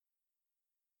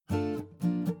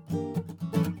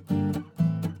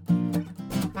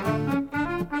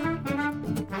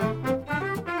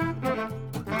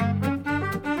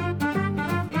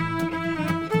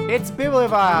It's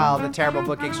Bibliophile, the terrible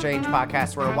book exchange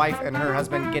podcast where a wife and her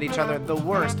husband get each other the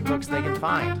worst books they can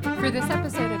find. For this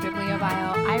episode of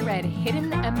Bibliophile, I read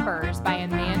Hidden Embers by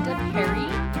Amanda Perry,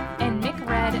 and Nick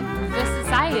read The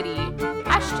Society,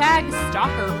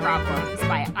 #Stalker Problems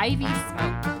by Ivy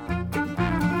Smoke.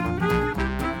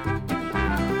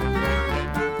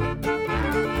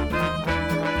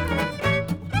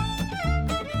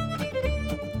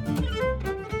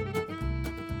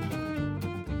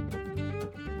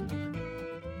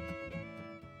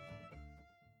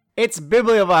 It's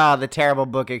Bibliophile, the terrible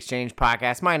book exchange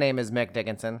podcast. My name is Mick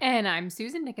Dickinson. And I'm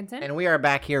Susan Dickinson. And we are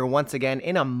back here once again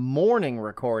in a morning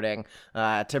recording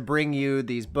to bring you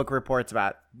these book reports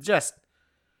about just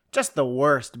the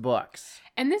worst books.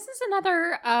 And this is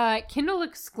another Kindle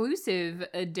exclusive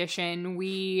edition.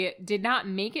 We did not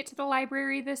make it to the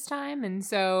library this time, and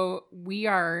so we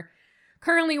are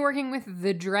currently working with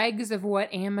the dregs of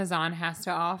what Amazon has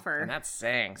to offer. And that's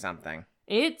saying something.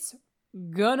 It's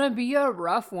gonna be a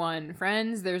rough one,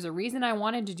 friends. There's a reason I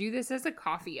wanted to do this as a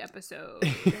coffee episode.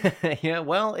 Yeah,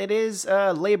 well, it is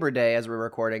Labor Day as we're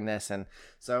recording this, and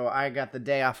so I got the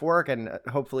day off work, and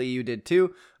hopefully you did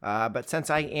too. But since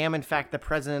I am, in fact, the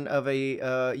president of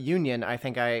a union, I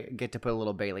think I get to put a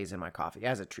little Bailey's in my coffee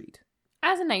as a treat.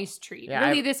 As a nice treat. Yeah,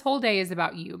 really, this whole day is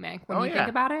about you, Mick, when you think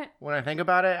about it. When I think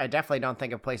about it, I definitely don't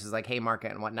think of places like Haymarket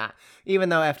and whatnot. Even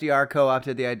though FDR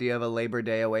co-opted the idea of a Labor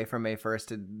Day away from May 1st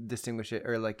to distinguish it,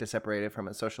 or like to separate it from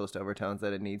its socialist overtones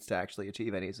that it needs to actually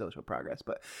achieve any social progress.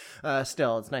 But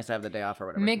still, it's nice to have the day off or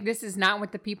whatever. Mick, this is not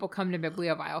what the people come to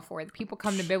Bibliophile for. The people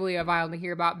come to Bibliophile to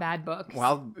hear about bad books.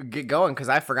 Well, get going, because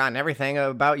I've forgotten everything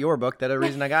about your book that a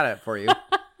reason I got it for you.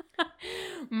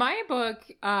 My book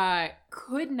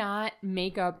could not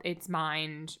make up its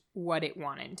mind what it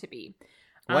wanted to be.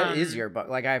 What is your book?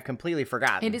 Like, I've completely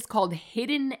forgotten. It is called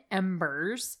Hidden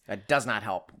Embers. That does not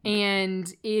help. And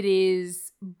it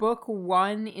is book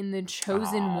 1 in the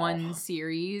Chosen One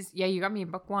series. Yeah, you got me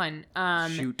book 1.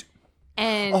 Shoot.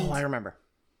 And I remember.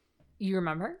 You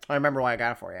remember? I remember why I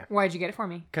got it for you. Why'd you get it for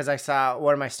me? Because I saw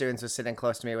one of my students was sitting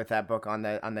close to me with that book on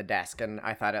the desk, and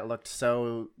I thought it looked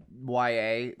so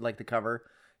YA, like the cover.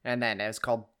 And then it was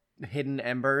called Hidden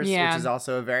Embers, which is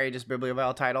also a very just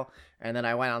bibliophile title. And then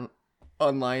I went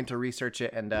online to research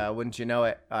it, and wouldn't you know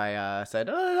it, I said,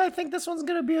 I think this one's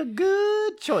going to be a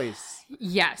good choice.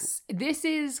 Yes. This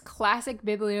is classic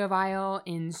bibliophile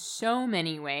in so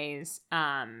many ways.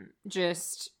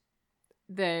 Just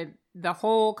the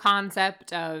whole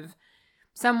concept of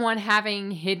someone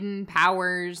having hidden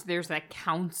powers. There's a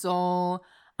council.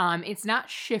 It's not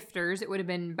shifters. It would have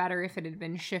been better if it had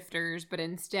been shifters, but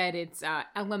instead it's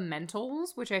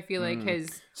elementals, which I feel like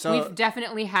we've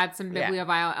definitely had some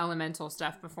bibliophile elemental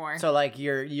stuff before. So like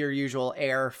your usual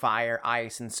air, fire,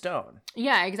 ice, and stone.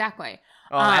 Yeah, exactly.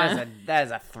 Oh, that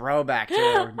is a throwback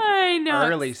to I know.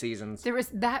 early seasons. There was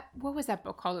that. What was that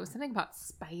book called? It was something about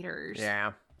spiders.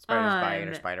 Yeah, Spider's Bite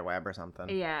or Spiderweb or something.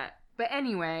 Yeah, but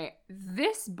anyway,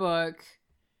 this book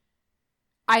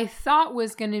I thought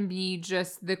was going to be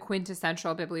just the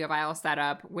quintessential bibliophile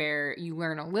setup where you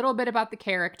learn a little bit about the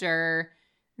character,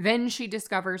 then she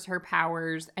discovers her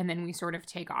powers, and then we sort of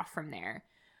take off from there.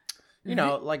 You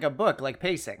know, like a book, like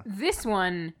pacing. This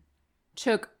one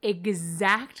took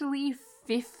exactly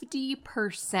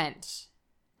 50%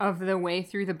 of the way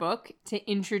through the book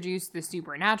to introduce the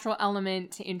supernatural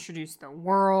element, to introduce the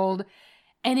world.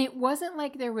 And it wasn't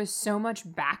like there was so much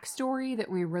backstory that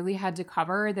we really had to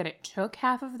cover that it took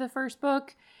half of the first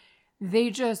book. They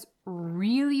just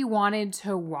really wanted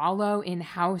to wallow in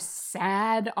how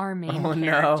sad our main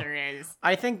character is.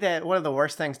 I think that one of the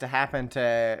worst things to happen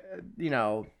to,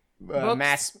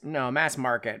 mass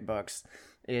market books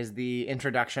is the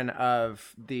introduction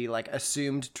of the like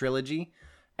assumed trilogy.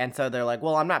 And so they're like,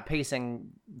 well, I'm not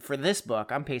pacing for this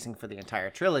book. I'm pacing for the entire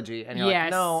trilogy. And you're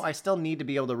like, no, I still need to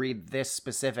be able to read this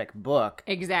specific book.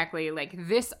 Exactly. Like,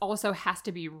 this also has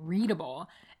to be readable.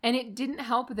 And it didn't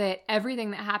help that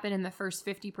everything that happened in the first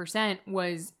 50%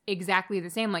 was exactly the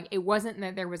same. Like, it wasn't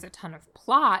that there was a ton of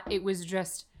plot. It was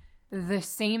just the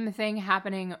same thing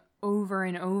happening over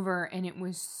and over, and it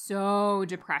was so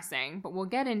depressing. But we'll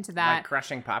get into that. Like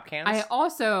crushing pop cans? I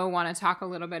also want to talk a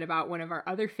little bit about one of our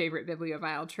other favorite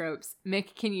bibliophile tropes.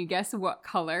 Mick, can you guess what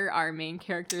color our main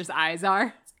character's eyes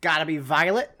are? It's gotta be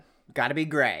violet, gotta be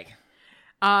gray.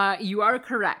 You are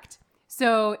correct.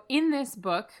 So in this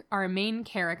book, our main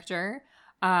character,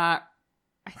 I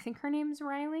think her name's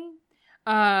Riley.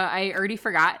 I already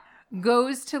forgot.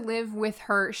 Goes to live with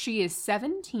her. She is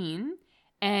 17.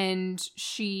 And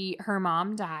her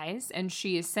mom dies, and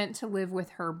she is sent to live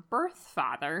with her birth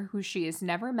father, who she has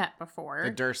never met before.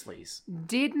 The Dursleys.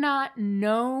 Did not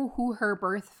know who her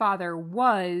birth father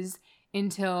was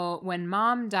until when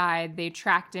mom died, they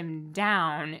tracked him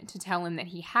down to tell him that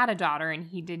he had a daughter, and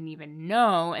he didn't even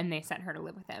know, and they sent her to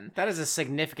live with him. That is a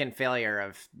significant failure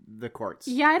of the courts.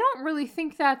 Yeah, I don't really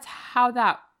think that's how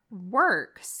that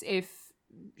works. If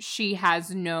she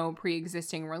has no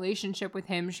pre-existing relationship with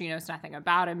him, she knows nothing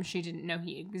about him, she didn't know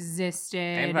he existed.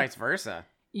 And vice versa.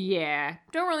 Yeah.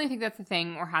 Don't really think that's a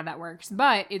thing or how that works,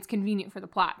 but it's convenient for the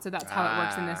plot, so that's how it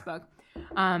works in this book.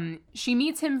 She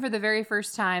meets him for the very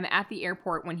first time at the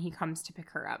airport when he comes to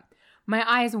pick her up. My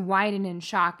eyes widen in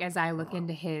shock as I look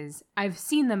into his. I've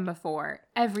seen them before.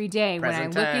 Every day when I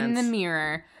look in the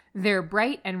mirror, they're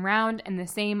bright and round and the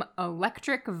same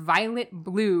electric violet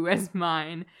blue as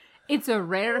mine. It's a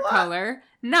rare color,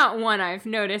 not one I've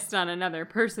noticed on another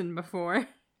person before.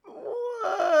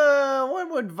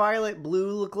 What would violet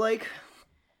blue look like?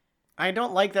 I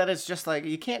don't like that it's just like,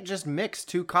 you can't just mix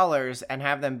two colors and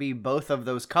have them be both of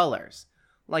those colors.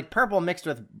 Like, purple mixed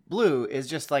with blue is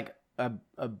just like a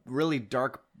really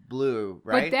dark blue,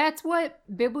 right? But that's what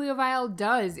Bibliophile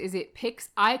does, is it picks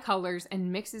eye colors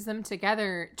and mixes them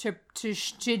together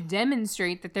to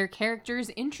demonstrate that their character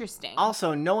is interesting.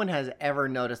 Also, no one has ever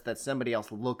noticed that somebody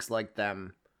else looks like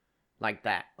them like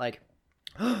that. Like,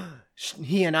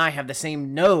 he and I have the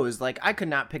same nose. Like, I could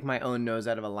not pick my own nose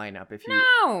out of a lineup if you...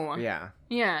 No! Yeah.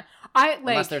 Yeah.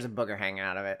 Unless there's a booger hanging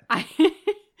out of it.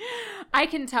 I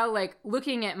can tell, like,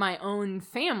 looking at my own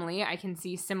family, I can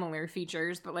see similar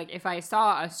features, but, like, if I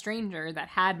saw a stranger that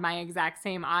had my exact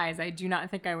same eyes, I do not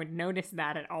think I would notice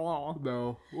that at all.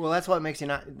 No. Well, that's what makes you're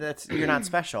not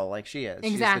special like she is.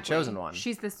 Exactly. She's the chosen one.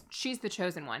 She's the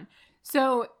chosen one.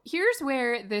 So here's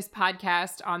where this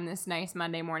podcast on this nice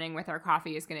Monday morning with our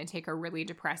coffee is going to take a really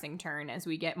depressing turn as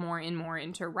we get more and more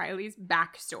into Riley's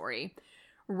backstory.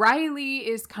 Riley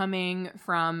is coming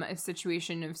from a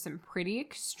situation of some pretty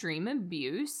extreme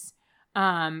abuse.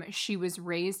 She was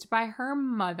raised by her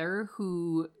mother,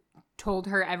 who told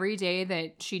her every day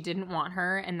that she didn't want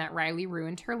her and that Riley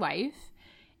ruined her life.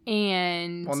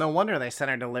 And well, no wonder they sent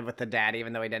her to live with the dad,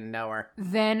 even though he didn't know her.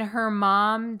 Then her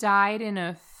mom died in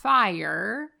a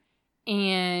fire,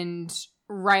 and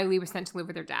Riley was sent to live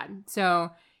with her dad.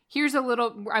 So here's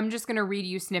I'm just going to read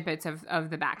you snippets of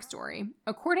the backstory.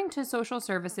 According to social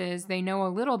services, they know a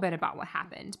little bit about what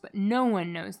happened, but no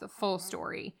one knows the full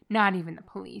story, not even the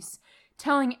police.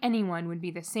 Telling anyone would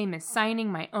be the same as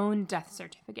signing my own death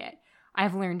certificate.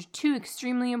 I've learned 2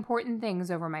 extremely important things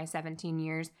over my 17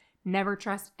 years. Never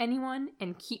trust anyone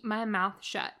and keep my mouth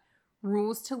shut.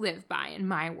 Rules to live by in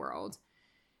my world.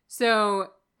 So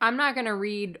I'm not going to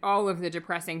read all of the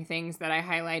depressing things that I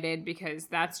highlighted because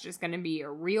that's just going to be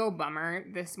a real bummer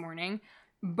this morning.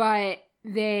 But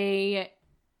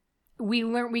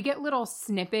we get little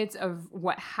snippets of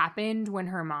what happened when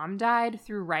her mom died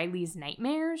through Riley's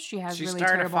nightmares. She has really terrible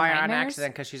nightmares. She started a fire on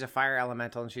accident because she's a fire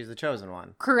elemental and she's the chosen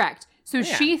one. Correct. So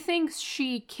she thinks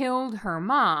she killed her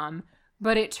mom,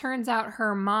 but it turns out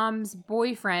her mom's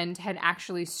boyfriend had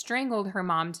actually strangled her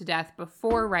mom to death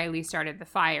before Riley started the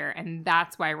fire, and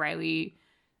that's why Riley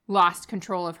lost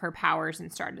control of her powers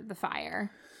and started the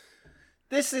fire.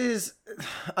 This is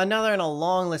another in a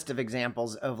long list of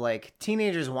examples of, like,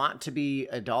 teenagers want to be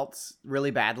adults really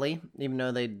badly, even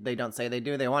though they don't say they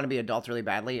do. They want to be adults really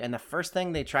badly, and the first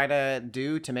thing they try to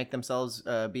do to make themselves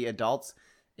be adults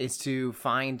is to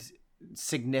find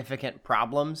significant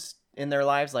problems in their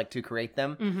lives, like to create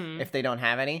them if they don't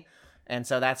have any. And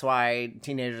so that's why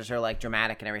teenagers are like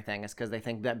dramatic and everything, is because they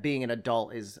think that being an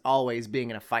adult is always being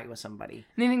in a fight with somebody.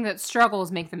 They think that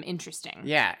struggles make them interesting.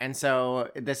 Yeah, and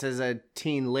so this is a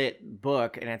teen lit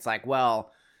book, and it's like,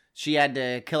 well, she had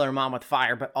to kill her mom with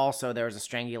fire, but also there was a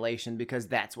strangulation because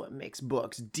that's what makes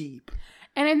books deep.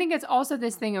 And I think it's also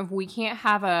this thing of we can't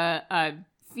have a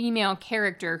female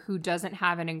character who doesn't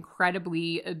have an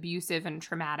incredibly abusive and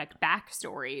traumatic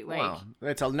backstory. Like, well,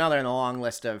 it's another in the long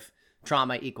list of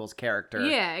trauma equals character.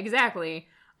 Yeah, exactly.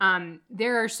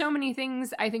 There are so many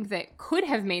things I think that could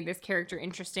have made this character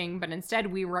interesting, but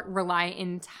instead we rely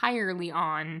entirely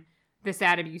on the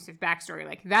sad abusive backstory.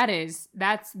 Like,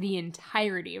 that's the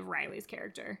entirety of Riley's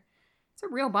character. It's a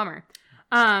real bummer.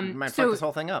 Might fuck this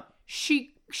whole thing up.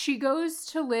 She goes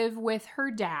to live with her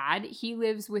dad. He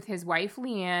lives with his wife,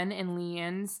 Leanne, and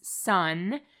Leanne's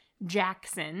son,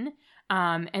 Jackson.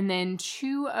 And then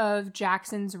 2 of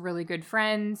Jackson's really good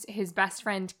friends, his best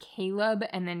friend, Caleb,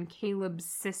 and then Caleb's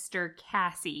sister,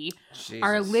 Cassie,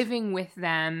 are living with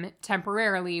them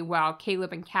temporarily while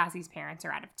Caleb and Cassie's parents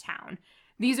are out of town.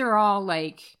 These are all,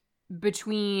 like,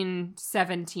 between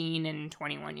 17 and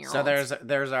 21 year olds. So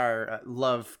there's our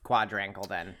love quadrangle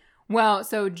then. Well,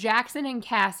 so Jackson and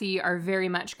Cassie are very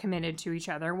much committed to each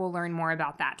other. We'll learn more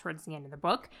about that towards the end of the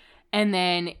book. And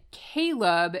then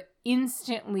Caleb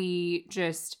instantly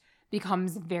just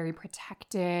becomes very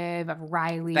protective of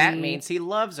Riley. That means he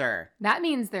loves her. That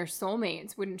means they're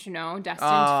soulmates, wouldn't you know? Destined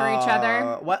for each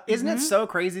other. What isn't it so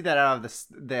crazy that out of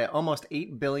the almost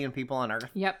 8 billion people on Earth,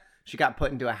 yep, she got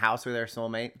put into a house with her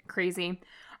soulmate? Crazy.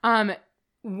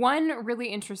 One really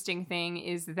interesting thing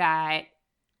is that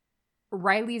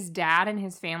Riley's dad and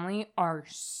his family are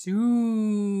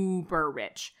super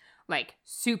rich. Like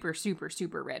super, super,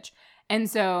 super rich. And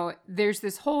so there's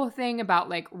this whole thing about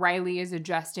like Riley is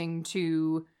adjusting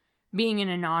to being in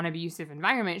a non-abusive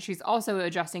environment. She's also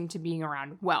adjusting to being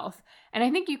around wealth. And I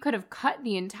think you could have cut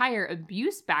the entire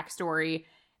abuse backstory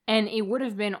and it would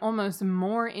have been almost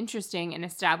more interesting and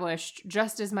established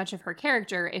just as much of her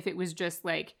character if it was just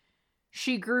like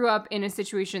she grew up in a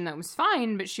situation that was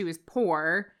fine, but she was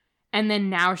poor. And then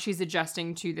now she's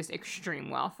adjusting to this extreme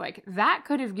wealth. Like, that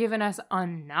could have given us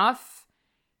enough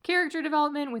character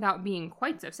development without being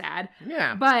quite so sad.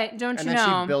 Yeah. But don't you know... And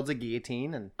then she builds a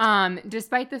guillotine. And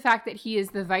despite the fact that he is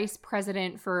the vice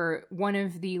president for one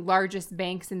of the largest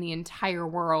banks in the entire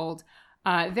world,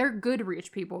 they're good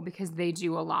rich people because they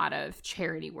do a lot of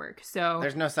charity work. So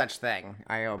there's no such thing.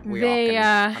 I hope we all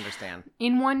can understand.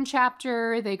 In one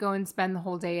chapter, they go and spend the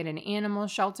whole day at an animal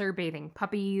shelter bathing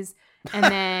puppies. And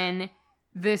then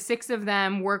the 6 of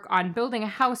them work on building a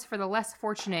house for the less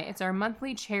fortunate. It's our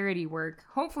monthly charity work.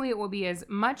 Hopefully it will be as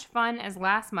much fun as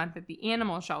last month at the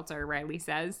animal shelter, Riley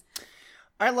says.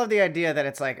 I love the idea that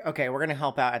it's like, okay, we're going to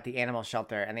help out at the animal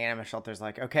shelter. And the animal shelter's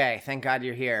like, okay, thank God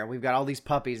you're here. We've got all these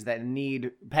puppies that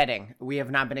need petting. We have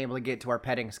not been able to get to our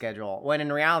petting schedule. When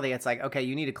in reality, it's like, okay,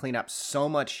 you need to clean up so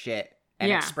much shit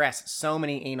and express so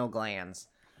many anal glands.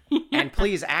 And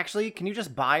please, actually, can you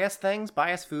just buy us things?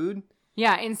 Buy us food?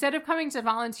 Yeah, instead of coming to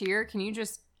volunteer, can you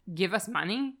just give us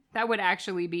money? That would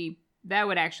actually be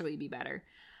better.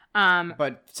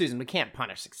 But Susan, we can't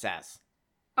punish success.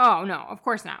 Oh, no, of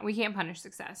course not. We can't punish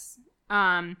success.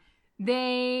 So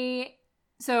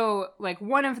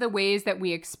one of the ways that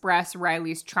we express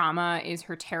Riley's trauma is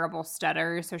her terrible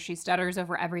stutter. So she stutters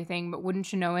over everything, but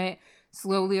wouldn't you know it,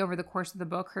 slowly over the course of the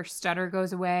book, her stutter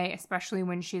goes away, especially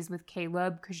when she's with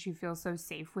Caleb because she feels so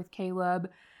safe with Caleb.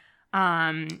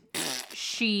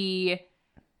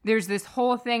 There's this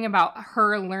whole thing about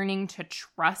her learning to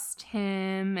trust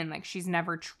him and like she's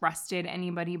never trusted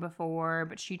anybody before,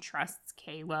 but she trusts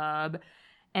Caleb.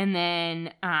 And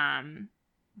then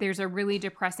there's a really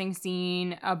depressing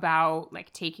scene about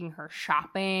like taking her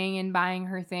shopping and buying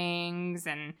her things.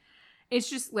 And it's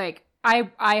just like,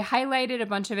 I highlighted a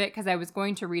bunch of it because I was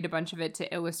going to read a bunch of it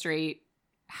to illustrate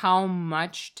how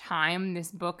much time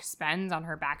this book spends on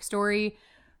her backstory.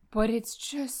 But it's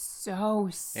just so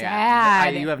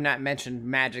sad. Yeah, you have not mentioned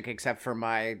magic except for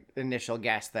my initial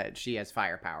guess that she has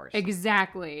fire powers.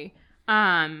 Exactly.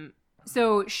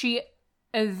 So she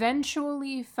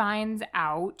eventually finds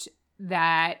out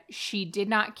that she did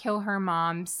not kill her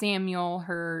mom. Samuel,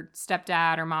 her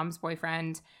stepdad or mom's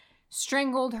boyfriend,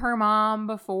 strangled her mom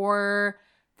before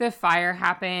the fire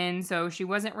happened. So she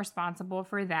wasn't responsible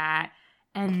for that.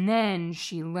 And then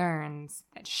she learns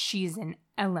that she's an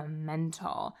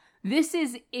elemental. This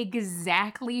is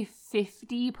exactly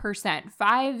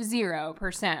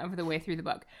 50% of the way through the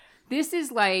book. This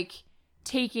is like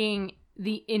taking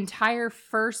the entire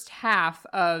first half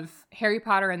of Harry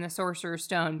Potter and the Sorcerer's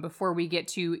Stone before we get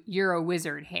to You're a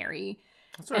Wizard, Harry.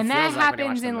 And that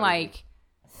happens in like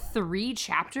 3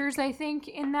 chapters, I think,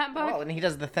 in that book. Well, and he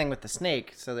does the thing with the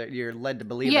snake so that you're led to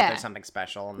believe that there's something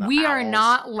special. And we are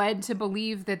not led to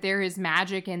believe that there is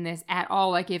magic in this at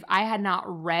all. Like, if I had not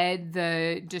read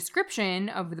the description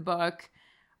of the book,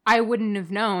 I wouldn't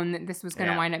have known that this was going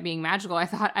to wind up being magical.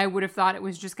 I would have thought it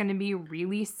was just going to be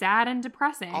really sad and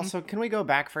depressing. Also, can we go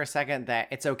back for a second that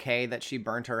it's okay that she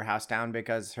burnt her house down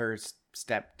because her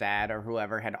stepdad or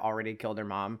whoever had already killed her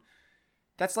mom?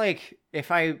 That's like, if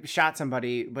I shot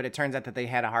somebody, but it turns out that they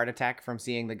had a heart attack from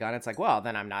seeing the gun, it's like, well,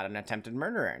 then I'm not an attempted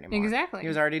murderer anymore. Exactly. He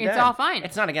was already dead. It's all fine.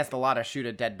 It's not against the law to shoot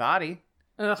a dead body.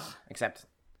 Ugh. Except,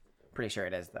 pretty sure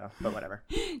it is, though, but whatever.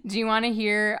 Do you want to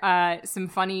hear some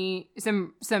funny,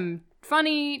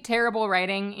 terrible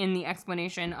writing in the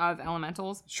explanation of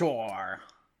elementals? Sure.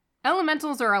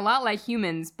 Elementals are a lot like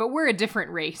humans, but we're a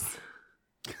different race.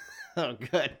 Oh,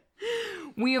 good.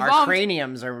 Our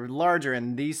craniums are larger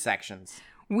in these sections.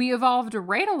 We evolved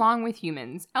right along with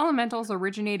humans. Elementals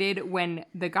originated when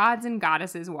the gods and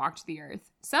goddesses walked the earth.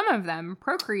 Some of them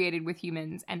procreated with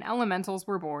humans, and elementals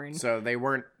were born. So they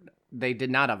weren't they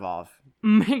did not evolve.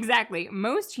 Exactly.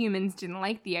 Most humans didn't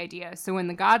like the idea. So when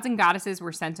the gods and goddesses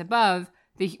were sent above,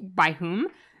 by whom?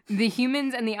 The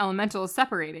humans and the elementals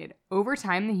separated. Over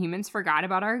time, the humans forgot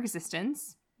about our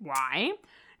existence. Why?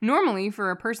 Normally,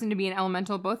 for a person to be an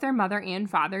elemental, both their mother and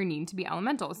father need to be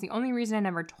elementals. The only reason I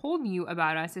never told you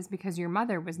about us is because your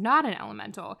mother was not an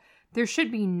elemental. There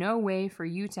should be no way for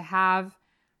you to have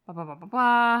blah, blah, blah,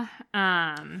 blah,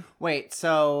 blah. Wait,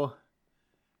 so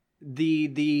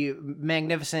the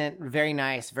magnificent, very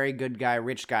nice, very good guy,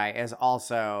 rich guy is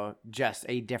also just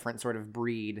a different sort of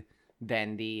breed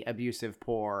than the abusive,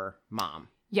 poor mom.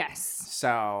 Yes.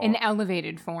 So in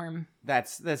elevated form.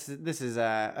 This is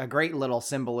a great little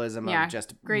symbolism of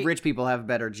just rich people have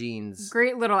better genes.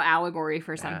 Great little allegory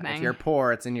for something. If you're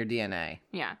poor, it's in your DNA.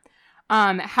 Yeah.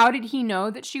 How did he know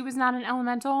that she was not an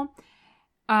elemental?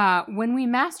 When we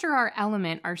master our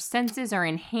element, our senses are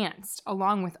enhanced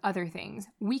along with other things.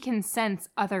 We can sense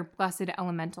other blessed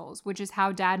elementals, which is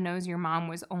how Dad knows your mom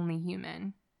was only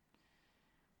human.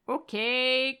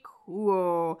 Okay,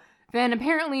 cool. Then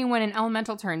apparently when an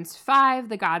elemental turns 5,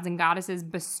 the gods and goddesses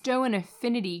bestow an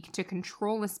affinity to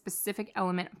control a specific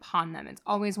element upon them. It's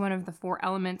always one of the 4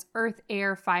 elements: earth,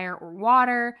 air, fire, or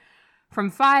water. From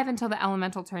 5 until the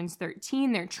elemental turns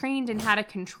 13, they're trained in how to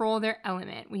control their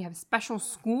element. We have special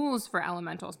schools for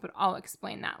elementals, but I'll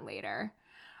explain that later.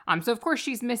 So of course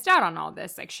she's missed out on all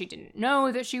this. Like, she didn't know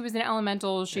that she was an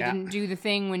elemental. She didn't do the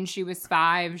thing when she was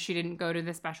 5. She didn't go to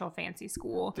the special fancy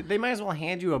school. They might as well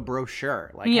hand you a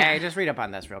brochure. Like, hey, just read up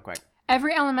on this real quick.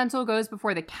 Every elemental goes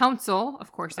before the council.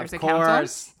 Of course, there's a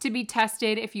council to be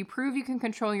tested. If you prove you can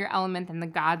control your element, then the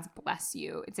gods bless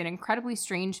you. It's an incredibly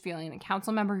strange feeling. The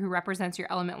council member who represents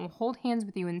your element will hold hands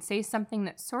with you and say something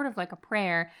that's sort of like a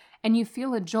prayer, and you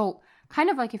feel a jolt, kind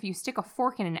of like if you stick a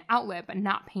fork in an outlet, but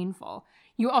not painful.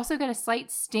 You also get a slight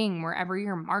sting wherever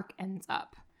your mark ends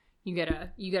up. You get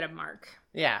a mark.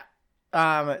 Yeah.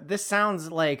 This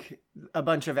sounds like a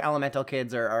bunch of elemental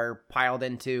kids are piled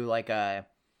into like a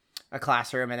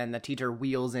classroom, and then the teacher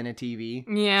wheels in a TV.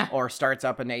 Yeah. Or starts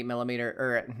up an 8mm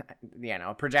or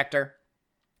a projector.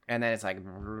 And then it's like,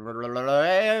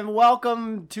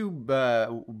 welcome to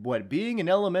what being an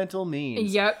elemental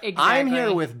means. Yep, exactly. I'm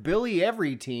here with Billy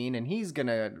Everyteen, and he's going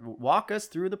to walk us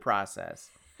through the process.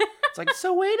 It's like,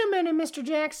 so wait a minute, Mr.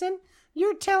 Jackson.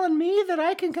 You're telling me that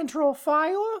I can control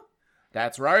fire?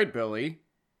 That's right, Billy.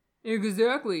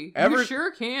 Exactly. You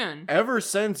sure can. Ever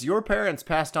since your parents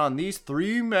passed on these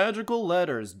 3 magical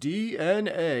letters,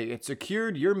 DNA, it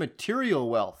secured your material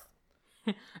wealth.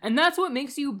 And that's what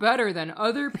makes you better than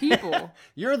other people.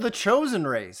 You're the chosen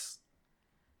race.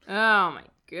 Oh my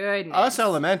goodness. Us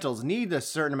elementals need a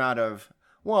certain amount of,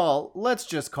 well, let's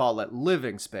just call it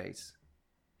living space.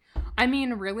 I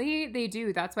mean, really, they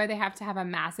do. That's why they have to have a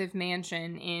massive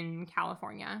mansion in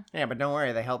California. Yeah, but don't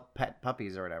worry, they help pet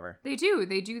puppies or whatever. They do.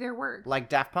 They do their work. Like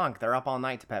Daft Punk, they're up all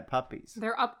night to pet puppies.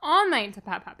 They're up all night to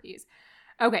pet puppies.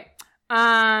 Okay.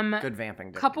 Good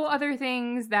vamping. Couple other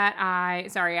things that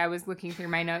I was looking through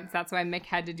my notes. That's why Mick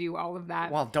had to do all of that.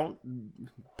 Well, don't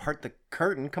part the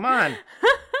curtain. Come on.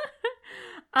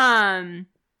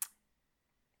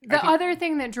 Other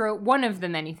thing that one of the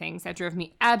many things that drove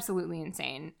me absolutely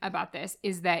insane about this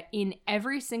is that in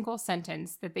every single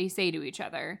sentence that they say to each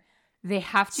other, they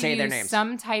have to say use their names.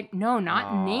 Some type, no,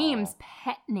 not names,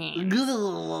 pet names.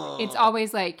 It's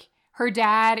always like, her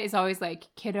dad is always like,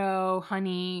 kiddo,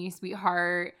 honey,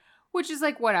 sweetheart, which is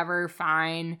like, whatever,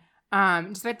 fine.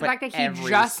 Despite the fact that he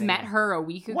just met her a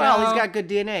week ago. Well, he's got good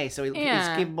DNA, so he's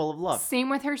capable of love. Same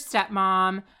with her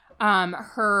stepmom.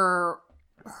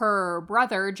 Her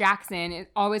brother, Jackson,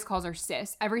 always calls her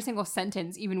sis. Every single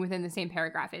sentence, even within the same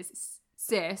paragraph, is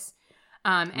sis.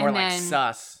 More like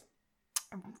sus.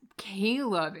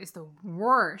 Caleb is the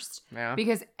worst. Yeah.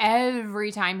 Because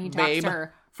every time he talks to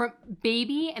her, from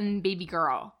baby and baby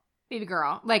girl,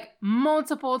 like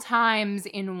multiple times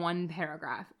in one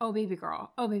paragraph. Oh, baby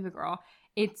girl. Oh, baby girl.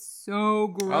 It's so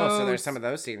gross. Oh, so there's some of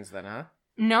those scenes then, huh?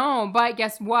 No, but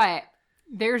guess what?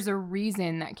 There's a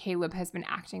reason that Caleb has been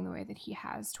acting the way that he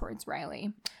has towards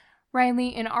Riley. Riley,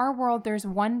 in our world, there's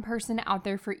one person out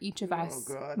there for each of us.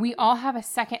 Oh, God. We all have a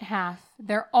second half.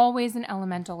 They're always an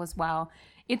elemental as well.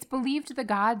 It's believed the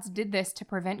gods did this to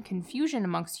prevent confusion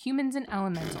amongst humans and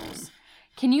elementals.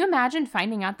 Can you imagine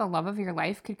finding out the love of your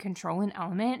life could control an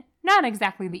element? Not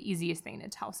exactly the easiest thing to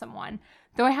tell someone.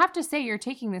 Though I have to say you're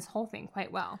taking this whole thing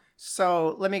quite well.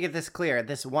 So let me get this clear.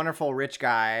 This wonderful rich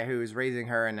guy who's raising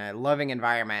her in a loving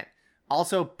environment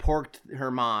also porked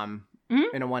her mom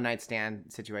in a one-night stand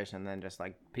situation and then just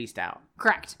like peaced out.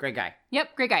 Correct. Great guy.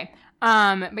 Yep, great guy.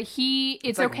 But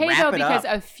it's like, okay though, because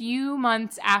a few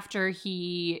months after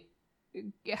he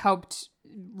helped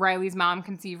Riley's mom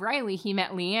conceive Riley, he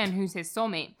met Leanne, who's his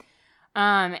soulmate.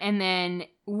 And then,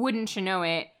 wouldn't you know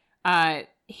it,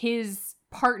 his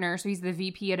partner, so he's the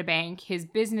VP at a bank, his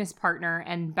business partner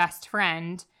and best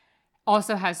friend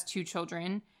also has 2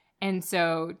 children. And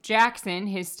so Jackson,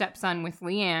 his stepson with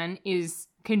Leanne, is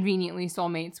conveniently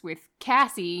soulmates with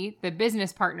Cassie, the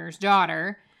business partner's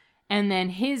daughter. And then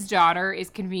his daughter is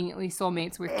conveniently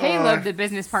soulmates with Caleb, the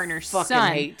business partner's son.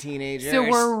 Fucking hate teenagers. So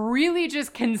we're really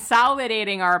just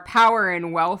consolidating our power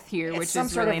and wealth here, which is really nice. It's some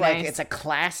sort of like, it's a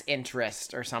class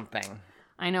interest or something.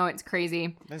 I know, it's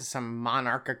crazy. This is some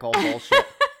monarchical bullshit.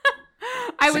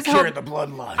 Secure the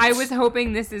bloodlines. I was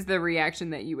hoping this is the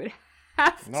reaction that you would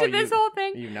have to this whole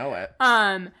thing. You know it.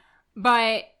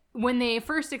 But when they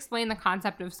first explain the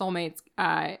concept of soulmates,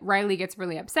 Riley gets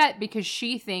really upset because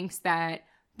she thinks that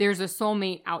there's a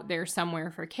soulmate out there somewhere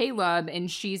for Caleb,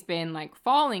 and she's been like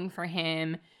falling for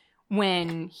him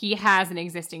when he has an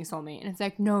existing soulmate. And it's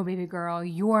like, no, baby girl,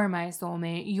 you're my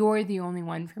soulmate. You're the only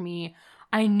one for me.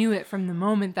 I knew it from the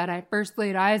moment that I first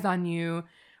laid eyes on you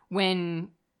when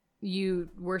you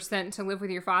were sent to live with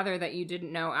your father that you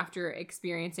didn't know after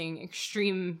experiencing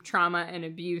extreme trauma and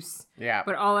abuse. Yeah.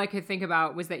 But all I could think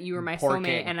about was that you were my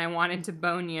soulmate and I wanted to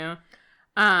bone you.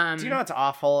 Do you know what's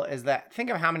awful is that think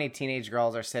of how many teenage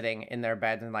girls are sitting in their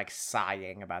beds and like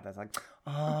sighing about this, like,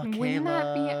 oh, Caleb. Wouldn't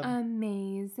that be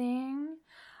amazing?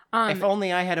 If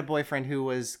only I had a boyfriend who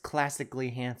was classically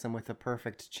handsome with a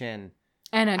perfect chin.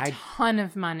 And a ton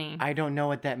of money. I don't know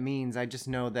what that means. I just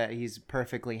know that he's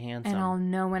perfectly handsome. And I'll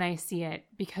know when I see it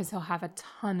because he'll have a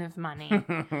ton of money.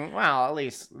 Well, at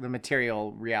least the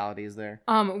material reality is there.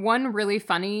 One really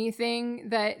funny thing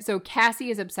so Cassie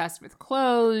is obsessed with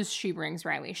clothes. She brings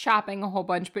Riley shopping a whole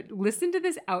bunch. But listen to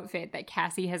this outfit that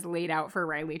Cassie has laid out for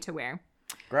Riley to wear.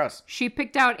 Gross. She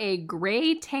picked out a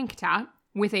gray tank top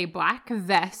with a black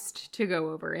vest to go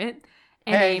over it.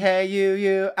 And hey,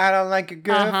 you, I don't like your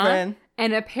girlfriend.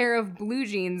 And a pair of blue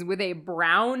jeans with a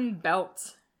brown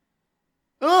belt.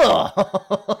 Ugh.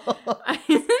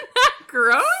 Isn't that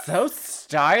gross? So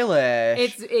stylish.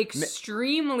 It's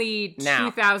extremely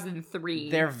 2003.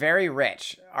 They're very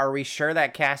rich. Are we sure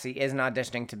that Cassie isn't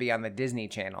auditioning to be on the Disney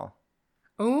Channel?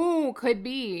 Oh, could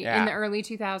be. Yeah. In the early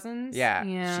 2000s?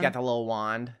 Yeah. She got the little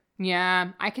wand.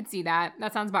 Yeah, I could see that.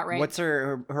 That sounds about right. What's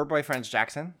her boyfriend's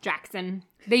Jackson? Jackson.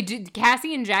 They did.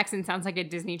 Cassie and Jackson sounds like a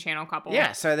Disney Channel couple.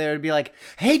 Yeah, so they would be like,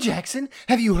 "Hey, Jackson,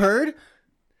 have you heard?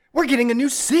 We're getting a new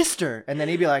sister." And then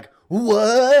he'd be like,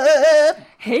 "What?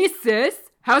 Hey, sis.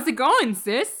 How's it going,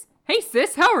 sis? Hey,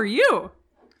 sis, how are you?"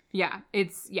 Yeah,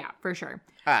 for sure.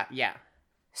 Yeah.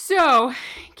 So,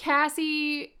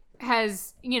 Cassie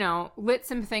has, lit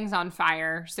some things on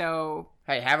fire. So,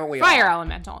 hey, haven't we Fire all?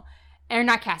 Elemental. Or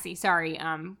not Cassie, sorry.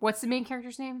 What's the main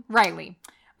character's name? Riley.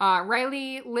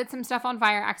 Riley lit some stuff on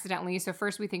fire accidentally. So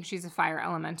first we think she's a fire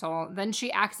elemental. Then she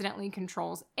accidentally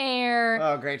controls air.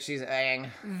 Oh, great. She's Aang.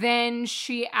 Then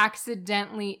she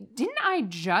accidentally... Didn't I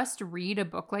just read a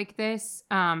book like this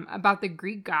about the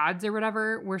Greek gods or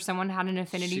whatever, where someone had an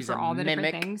affinity for all the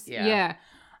different things? Yeah.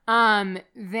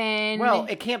 Then... Well,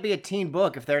 it can't be a teen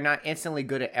book if they're not instantly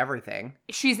good at everything.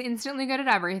 She's instantly good at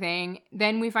everything.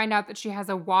 Then we find out that she has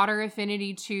a water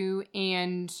affinity too,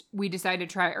 and we decide to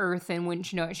try earth, and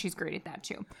wouldn't you know it, she's great at that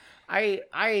too.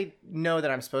 I know that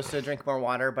I'm supposed to drink more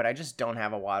water, but I just don't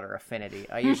have a water affinity.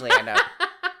 I usually end up...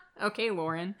 Okay,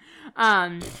 Lauren.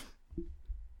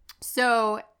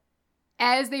 So...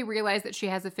 As they realize that she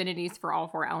has affinities for all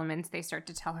 4 elements, they start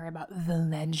to tell her about the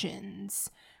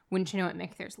legends. Wouldn't you know it,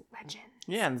 Mick? There's legends.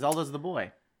 Yeah, and Zelda's the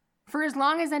boy. For as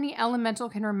long as any elemental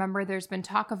can remember, there's been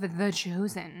talk of the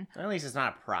Chosen. At least it's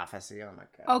not a prophecy. Oh my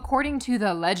god. According to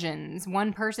the legends,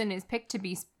 one person is picked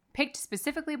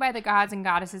specifically by the gods and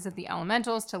goddesses of the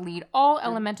elementals to lead all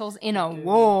elementals in a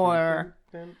war.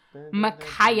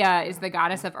 Micaiah is the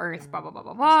goddess of earth. Blah, blah,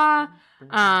 blah, blah,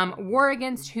 blah. War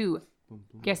against who?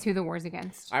 Guess who the war's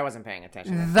against? I wasn't paying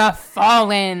attention. The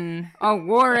Fallen. A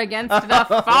war against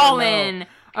the Fallen. No.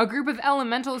 A group of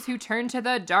elementals who turn to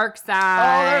the dark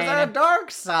side. Oh, there's a dark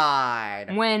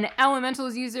side. When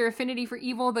elementals use their affinity for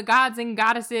evil, the gods and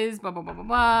goddesses, blah, blah, blah,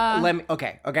 blah, blah.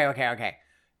 Okay.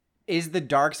 Is the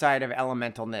dark side of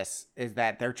elementalness is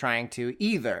that they're trying to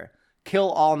either kill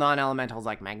all non-elementals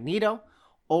like Magneto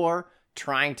or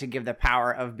trying to give the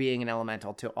power of being an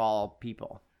elemental to all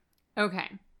people?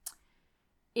 Okay.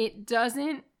 It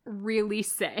doesn't really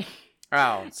say.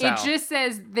 Oh, so. It just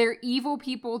says they're evil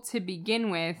people to begin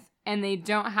with, and they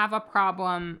don't have a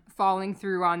problem falling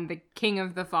through on the King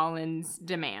of the Fallen's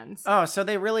demands. Oh, so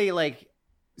they really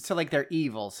they're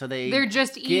evil. So they're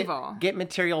just evil. Get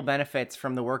material benefits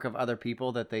from the work of other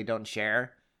people that they don't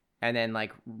share, and then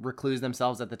like recluse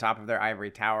themselves at the top of their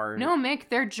ivory tower. No, Mick,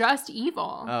 they're just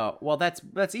evil. Oh, well,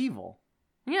 that's evil.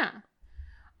 Yeah.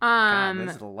 God,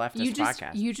 this is a leftist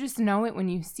podcast. You just know it when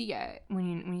you see it,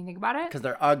 when you think about it. Because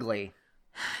they're ugly.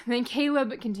 Then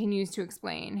Caleb continues to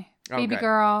explain. Baby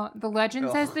girl, the legend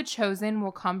says the chosen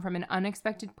will come from an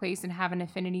unexpected place and have an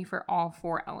affinity for all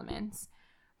 4 elements.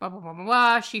 Blah, blah, blah, blah,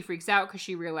 blah. She freaks out because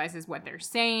she realizes what they're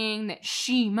saying, that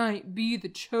she might be the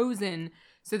chosen.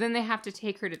 So then they have to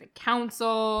take her to the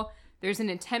council. There's an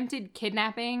attempted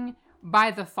kidnapping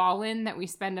by the Fallen that we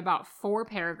spend about 4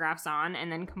 paragraphs on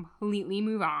and then completely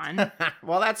move on.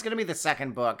 Well, that's going to be the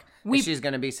second book. She's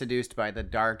going to be seduced by the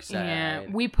dark side. Yeah,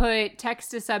 we put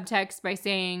text to subtext by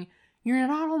saying, you're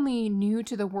not only new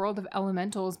to the world of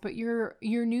elementals, but you're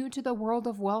new to the world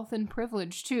of wealth and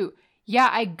privilege too. Yeah,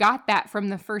 I got that from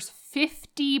the first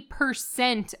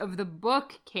 50% of the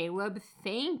book, Caleb.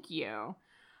 Thank you.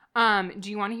 Do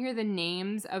you want to hear the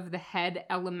names of the head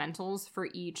elementals for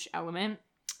each element?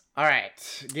 All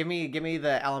right. Give me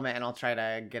the element and I'll try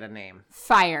to get a name.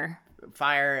 Fire.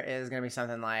 Fire is going to be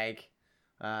something like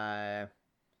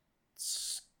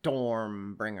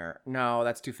Stormbringer. No,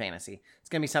 that's too fantasy. It's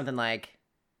going to be something like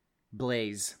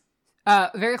Blaze.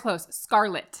 Very close.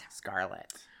 Scarlet.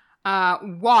 Scarlet.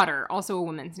 Water, also a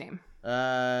woman's name.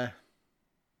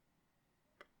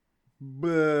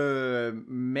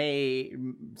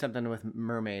 Something with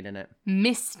mermaid in it.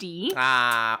 Misty.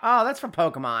 Oh, that's from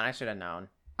Pokemon. I should have known.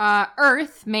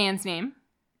 Earth, man's name.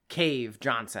 Cave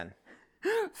Johnson.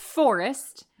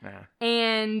 Forest. Yeah.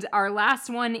 And our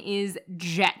last one is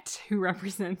Jet, who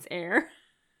represents air.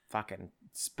 Fucking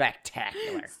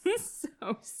spectacular.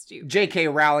 So stupid. J.K.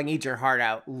 Rowling, eat your heart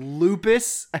out.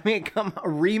 Lupus? I mean, come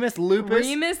on. Remus Lupus?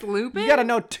 Remus Lupus? You gotta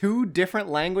know 2 different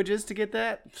languages to get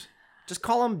that? Just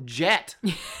call him Jet.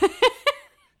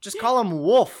 Just call him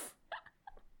Wolf.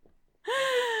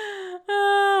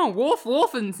 Wolf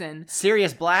Wolfenson.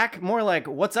 Sirius Black? More like,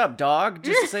 what's up, dog?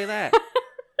 Just say that.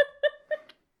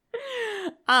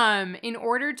 In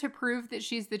order to prove that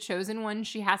she's the chosen one,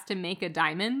 she has to make a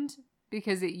diamond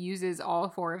because it uses all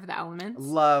 4 of the elements.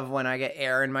 Love when I get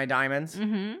air in my diamonds.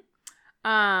 Mm-hmm.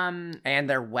 And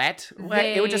they're wet.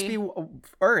 It would just be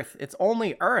earth. It's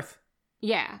only earth.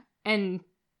 Yeah. And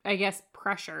I guess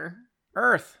pressure.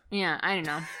 Earth. Yeah, I don't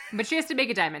know. But she has to make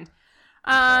a diamond.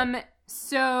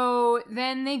 So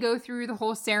then they go through the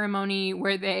whole ceremony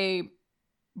where they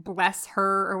bless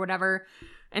her or whatever.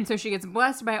 And so she gets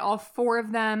blessed by all 4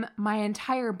 of them. My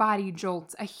entire body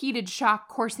jolts, a heated shock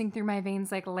coursing through my veins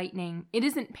like lightning. It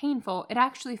isn't painful. It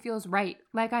actually feels right,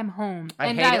 like I'm home.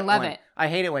 I love it. I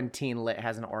hate it when Teen Lit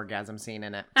has an orgasm scene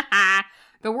in it.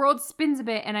 The world spins a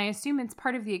bit, and I assume it's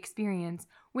part of the experience.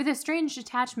 With a strange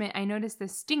detachment, I notice the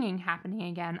stinging happening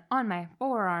again on my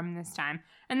forearm this time,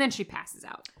 and then she passes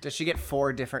out. Does she get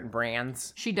 4 different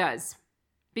brands? She does.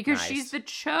 Because she's the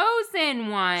chosen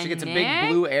one. She gets a big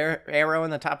blue arrow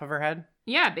in the top of her head?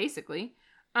 Yeah, basically.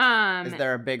 Is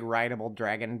there a big rideable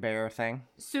dragon bear thing?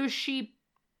 So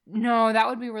no, that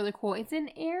would be really cool. It's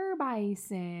an air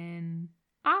bison.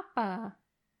 Appa.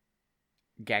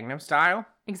 Gangnam Style?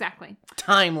 Exactly.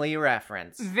 Timely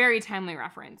reference. Very timely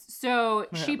reference. So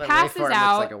she passes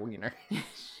out. Looks like a wiener.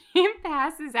 She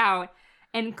passes out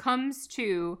and comes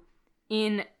to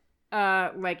in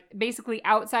basically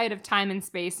outside of time and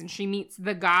space, and she meets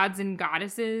the gods and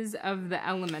goddesses of the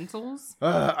elementals.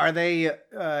 Are they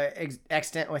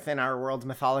extant within our world's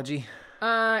mythology?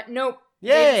 Nope. Yay!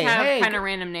 They just have kind of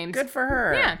random names. Good for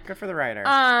her. Yeah. Good for the writer.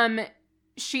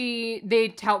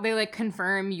 They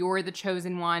confirm you're the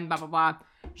chosen one, blah blah blah.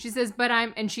 She says,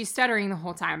 and she's stuttering the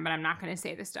whole time, but I'm not going to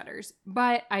say the stutters.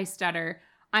 But I stutter.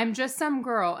 I'm just some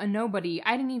girl, a nobody.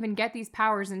 I didn't even get these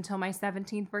powers until my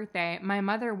 17th birthday. My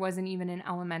mother wasn't even an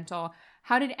elemental.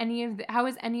 How is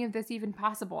any of this even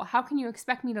possible? How can you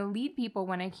expect me to lead people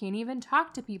when I can't even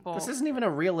talk to people? This isn't even a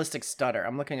realistic stutter.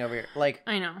 I'm looking over here.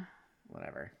 I know.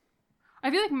 Whatever. I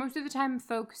feel like most of the time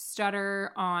folks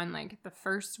stutter on the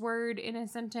first word in a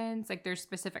sentence. Like there's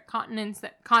specific consonants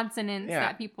that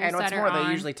people stutter on. And what's more, they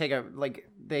usually take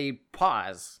they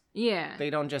pause. Yeah.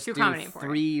 They don't just do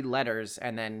 3 letters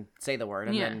and then say the word.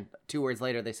 And then 2 words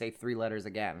later, they say 3 letters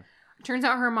again. Turns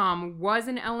out her mom was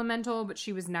an elemental, but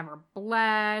she was never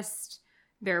blessed.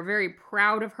 They're very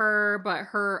proud of her, but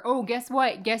guess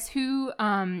what? Guess who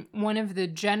one of the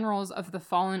generals of the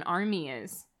fallen army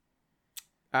is?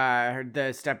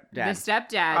 The stepdad. The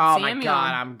stepdad. Oh Samuel. My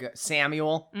God, I'm good.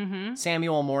 Samuel. Mm-hmm.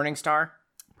 Samuel Morningstar.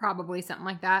 Probably something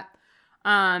like that.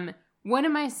 What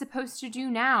am I supposed to do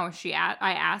now?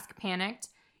 I ask, panicked.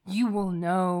 You will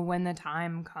know when the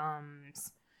time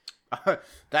comes.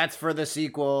 That's for the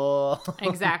sequel.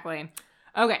 Exactly.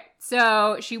 Okay,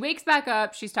 so she wakes back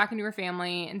up. She's talking to her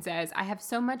family and says, I have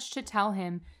so much to tell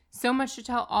him, so much to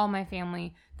tell all my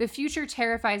family. The future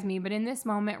terrifies me, but in this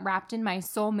moment, wrapped in my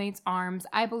soulmate's arms,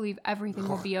 I believe everything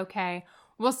will be okay.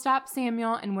 We'll stop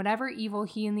Samuel and whatever evil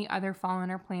he and the other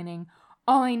Fallen are planning.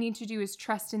 All I need to do is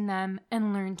trust in them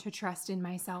and learn to trust in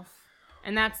myself.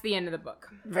 And that's the end of the book.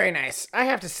 Very nice. I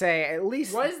have to say, at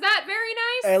least... Was that very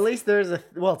nice? At least there's a...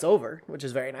 Well, it's over, which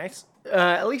is very nice.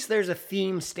 At least there's a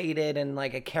theme stated and,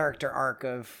 like, a character arc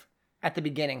of... At the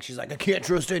beginning, she's like, I can't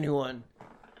trust anyone.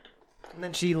 And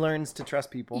then she learns to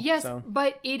trust people. Yes, so.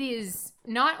 But it is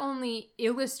not only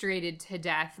illustrated to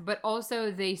death, but also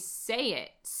they say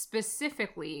it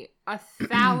specifically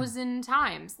 1,000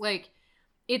 times. Like,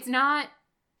 it's not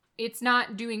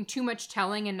doing too much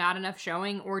telling and not enough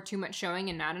showing, or too much showing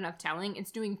and not enough telling.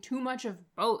 It's doing too much of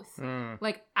both.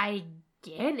 Like, I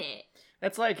get it.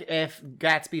 It's like if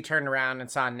Gatsby turned around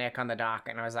and saw Nick on the dock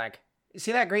and I was like, you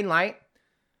see that green light?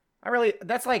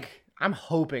 I'm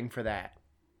hoping for that.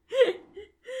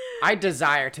 I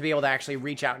desire to be able to actually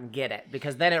reach out and get it,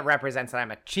 because then it represents that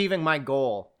I'm achieving my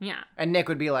goal. Yeah. And Nick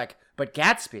would be like, but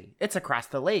Gatsby, it's across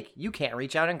the lake. You can't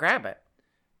reach out and grab it.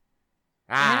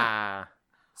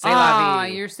 C'est la vie.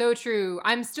 You're so true.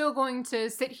 I'm still going to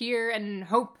sit here and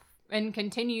hope and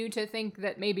continue to think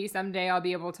that maybe someday I'll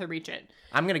be able to reach it.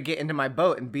 I'm going to get into my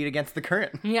boat and beat against the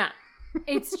current. Yeah.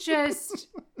 It's just,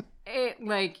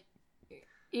 it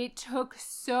took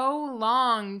so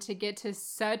long to get to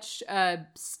such a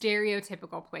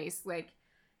stereotypical place. Like,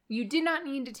 you did not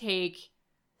need to take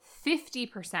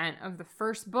 50% of the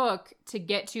first book to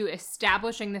get to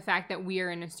establishing the fact that we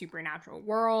are in a supernatural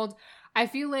world. I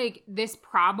feel like this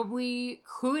probably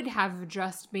could have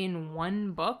just been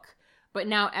one book, but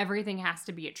now everything has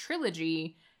to be a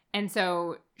trilogy. And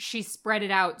so she spread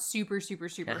it out super, super,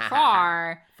 super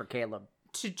far. For Caleb.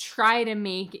 To try to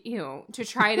make,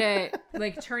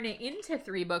 like, turn it into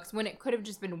 3 books when it could have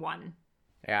just been 1.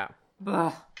 Yeah.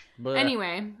 Blah.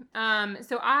 Anyway,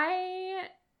 so I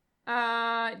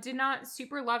did not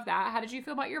super love that. How did you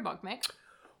feel about your book, Mick?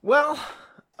 Well,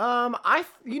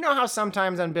 you know how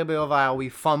sometimes on Bibliophile we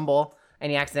fumble and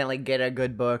you accidentally get a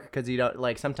good book because you don't,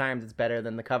 like, sometimes it's better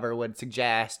than the cover would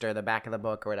suggest or the back of the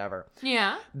book or whatever.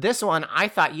 Yeah. This one, I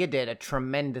thought you did a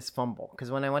tremendous fumble,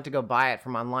 because when I went to go buy it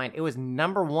from online, it was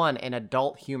 #1 in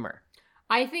adult humor.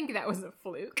 I think that was a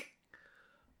fluke.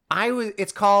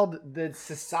 It's called the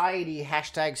Society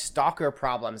 #Stalker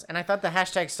Problems, and I thought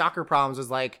the #Stalker Problems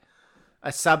was like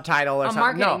a subtitle or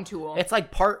something. Marketing tool. It's like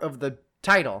part of the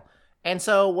title. And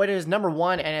so what is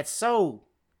 #1, and it's so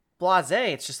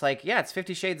blasé, it's just like, yeah, it's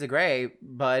 50 Shades of Grey,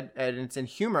 but and it's in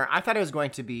humor. I thought it was going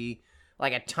to be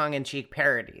like a tongue-in-cheek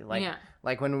parody.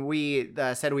 Like when we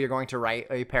said we were going to write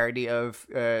a parody of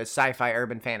sci-fi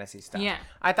urban fantasy stuff. Yeah.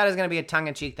 I thought it was going to be a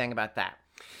tongue-in-cheek thing about that.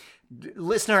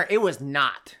 Listener, it was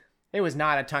not. It was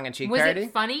not a tongue-in-cheek parody. Was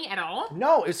it funny at all?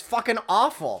 No, it was fucking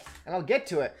awful. And I'll get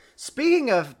to it. Speaking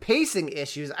of pacing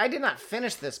issues, I did not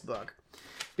finish this book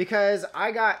because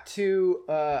I got to...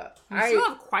 You still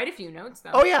have quite a few notes,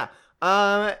 though. Oh, yeah.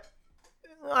 I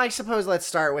suppose let's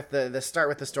start with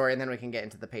the story, and then we can get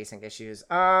into the pacing issues.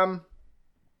 At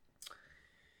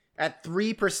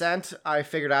 3%, I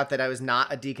figured out that I was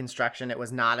not a deconstruction. It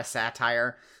was not a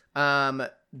satire.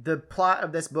 The plot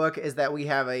of this book is that we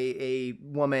have a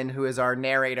woman who is our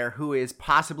narrator, who is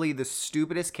possibly the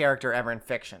stupidest character ever in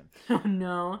fiction. Oh,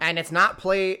 no. And it's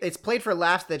played for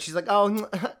laughs that she's like, oh,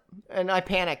 and I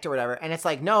panicked or whatever. And it's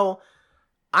like, no,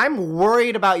 I'm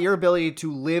worried about your ability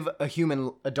to live a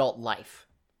human adult life.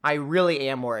 I really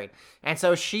am worried. And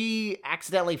so she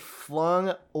accidentally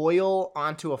flung oil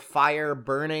onto a fire,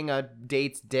 burning a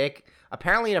date's dick.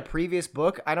 Apparently in a previous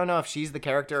book. I don't know if she's the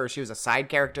character or she was a side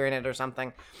character in it or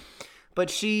something. But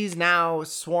she's now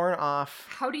sworn off.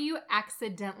 How do you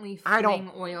accidentally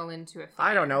fling oil into a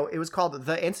fire? I don't know. It was called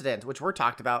The Incident, which we're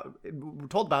told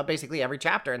about basically every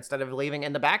chapter instead of leaving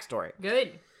in the backstory.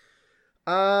 Good.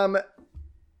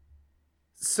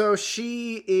 So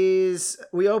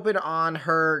we open on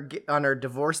her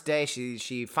divorce day.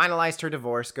 She finalized her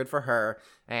divorce. Good for her.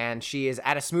 And she is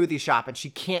at a smoothie shop and she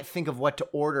can't think of what to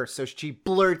order. So she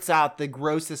blurts out the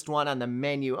grossest one on the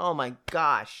menu. Oh my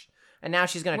gosh. And now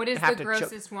she's going to have to... What is the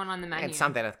grossest one on the menu? It's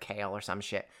something with kale or some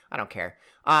shit. I don't care.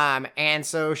 And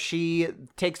so she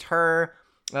takes her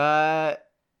smoothie,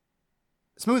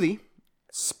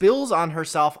 spills on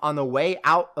herself on the way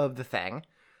out of the thing.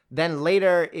 Then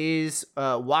later is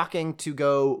walking to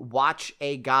go watch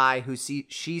a guy who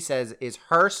she says is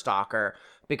her stalker,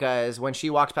 because when she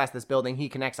walks past this building, he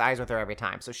connects eyes with her every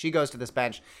time. So she goes to this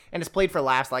bench, and it's played for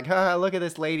laughs, like, look at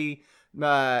this lady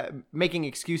making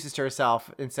excuses to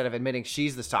herself instead of admitting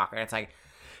she's the stalker. And it's like,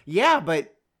 Yeah,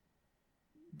 but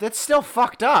that's still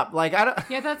fucked up. Like, I don't.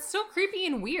 Yeah, that's still creepy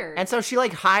and weird. And so she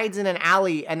like hides in an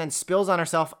alley and then spills on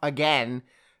herself again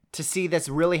to see this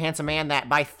really handsome man that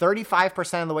by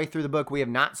 35% of the way through the book we have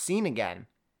not seen again.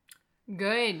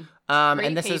 Good.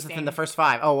 And this is in the first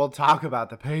 5. Oh, we'll talk about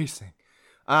the pacing.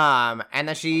 And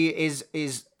then she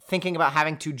is thinking about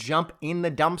having to jump in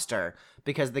the dumpster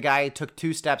because the guy took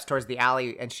 2 steps towards the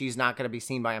alley and she's not going to be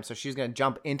seen by him. So she's going to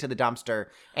jump into the dumpster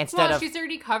instead of... she's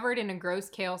already covered in a gross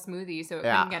kale smoothie, so it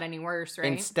couldn't get any worse, right?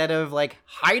 Instead of like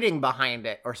hiding behind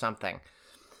it or something.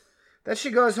 Then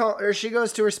she goes home, or she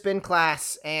goes to her spin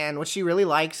class, and what she really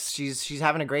likes, she's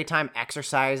having a great time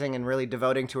exercising and really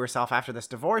devoting to herself after this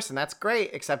divorce, and that's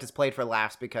great, except it's played for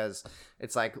laughs because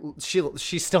it's like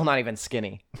she's still not even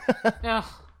skinny. Ugh.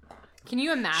 Can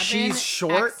you imagine she's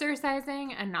short,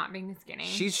 exercising and not being skinny?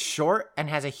 She's short and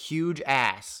has a huge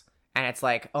ass, and it's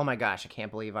like, oh my gosh, I can't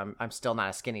believe I'm still not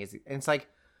as skinny as. And it's like,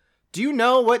 do you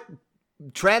know what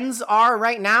trends are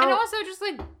right now? And also, just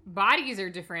like bodies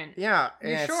are different. Yeah,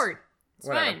 you're short. It's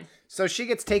fine. So she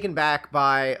gets taken back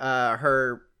by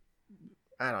her,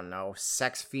 I don't know,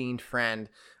 sex fiend friend,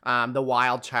 the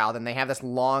Wild Child, and they have this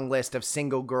long list of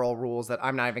single girl rules that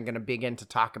I'm not even going to begin to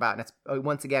talk about, and it's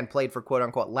once again played for quote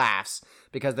unquote laughs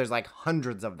because there's like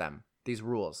hundreds of them. These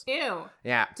rules. Ew.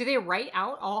 Yeah. Do they write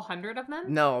out all 100 of them?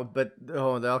 No, but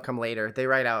they'll come later. They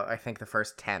write out, I think, the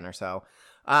first 10 or so.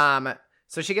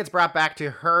 So she gets brought back to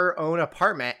her own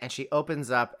apartment, and she opens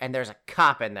up, and there's a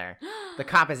cop in there. The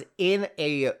cop is in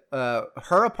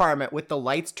her apartment with the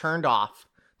lights turned off.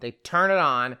 They turn it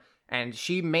on, and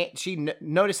she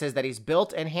notices that he's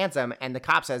built and handsome, and the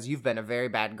cop says, "You've been a very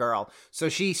bad girl." So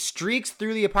she streaks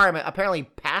through the apartment, apparently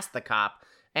past the cop,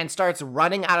 and starts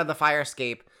running out of the fire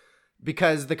escape.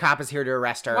 Because the cop is here to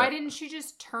arrest her. Why didn't she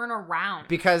just turn around?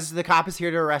 Because the cop is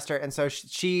here to arrest her, and so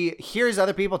she hears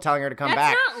other people telling her to come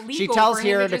back. Not legal she tells for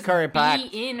him her to come back,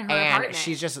 in her and apartment.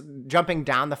 she's just jumping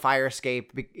down the fire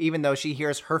escape, even though she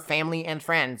hears her family and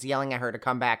friends yelling at her to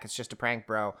come back. It's just a prank,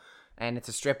 bro, and it's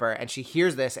a stripper. And she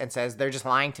hears this and says, "They're just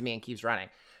lying to me," and keeps running.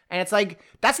 And it's like,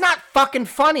 that's not fucking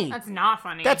funny. That's not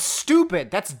funny. That's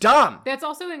stupid. That's dumb. That's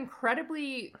also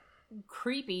incredibly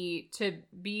creepy to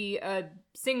be a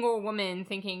single woman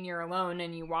thinking you're alone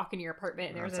and you walk into your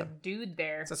apartment and there's a dude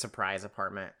there. It's a surprise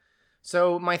apartment.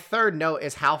 So my third note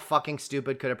is, how fucking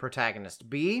stupid could a protagonist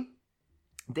be?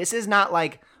 This is not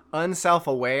like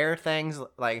unself-aware things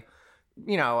like,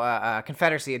 you know,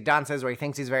 Confederacy of Dunces where he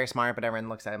thinks he's very smart but everyone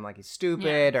looks at him like he's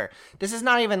stupid. Or this is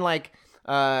not even like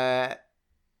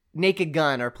Naked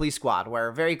Gun or Police Squad,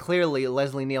 where very clearly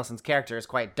Leslie Nielsen's character is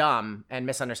quite dumb and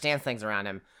misunderstands things around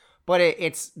him. But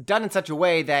it's done in such a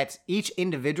way that each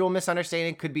individual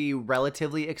misunderstanding could be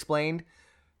relatively explained.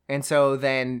 And so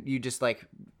then you just like,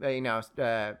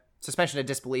 suspension of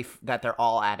disbelief that they're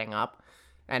all adding up.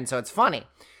 And so it's funny.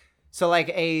 So like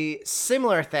a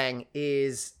similar thing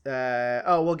is,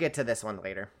 we'll get to this one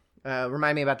later.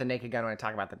 Remind me about the Naked Gun when I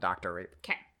talk about the doctor rape.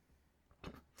 Okay.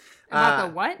 About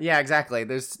the what? Yeah, exactly.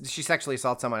 She sexually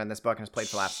assaults someone in this book and is played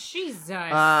for laughs. Jesus.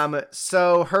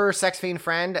 So her sex fiend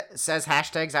friend says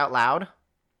hashtags out loud.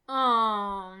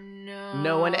 Oh, no.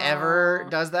 No one ever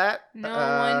does that. No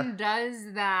one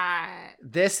does that.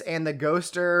 This and the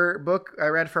Ghoster book I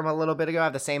read from a little bit ago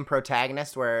have the same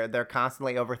protagonist where they're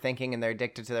constantly overthinking and they're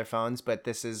addicted to their phones, but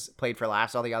this is played for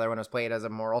laughs. All the other one was played as a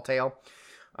moral tale.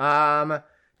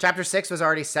 Chapter 6 was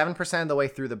already 7% of the way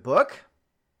through the book.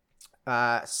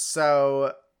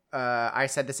 So I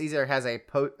said this either has a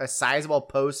sizable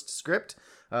postscript,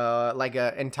 like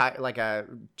a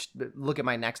look at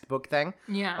my next book thing.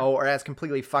 Yeah. Or it has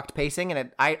completely fucked pacing,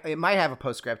 and it might have a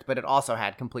postscript, but it also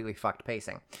had completely fucked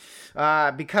pacing,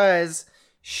 because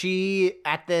she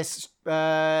at this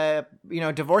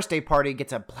divorce day party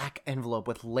gets a black envelope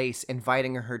with lace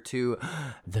inviting her to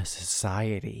the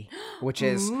society, which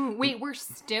is wait, we're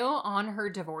still on her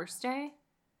divorce day?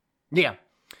 Yeah.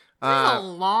 This is a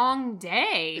long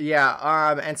day.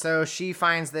 Yeah, and so she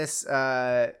finds this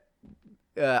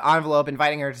envelope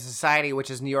inviting her to society,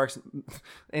 which is New York's,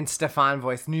 in Stefan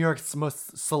voice, New York's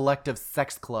most selective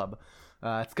sex club.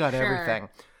 It's got everything.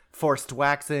 Forced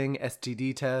waxing,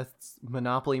 STD tests,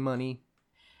 Monopoly money.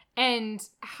 And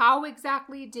how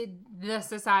exactly did the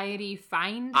society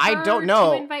find her? I don't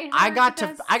know. To invite her I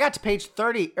got to page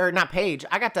 30, or not page.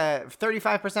 I got to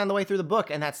 35% of the way through the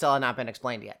book, and that still had not been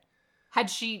explained yet. Had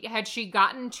she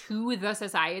gotten to the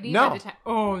society no. by the time?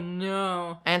 Oh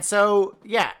no. And so,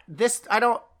 yeah, this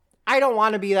I don't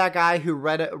want to be that guy who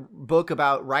read a book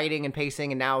about writing and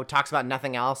pacing and now talks about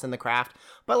nothing else in the craft.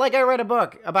 But like I read a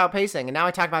book about pacing and now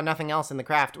I talk about nothing else in the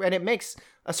craft. And it makes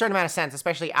a certain amount of sense,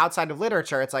 especially outside of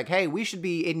literature. It's like, hey, we should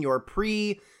be in your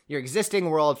existing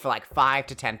world for like 5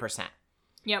 to 10%.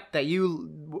 Yep. That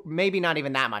you, maybe not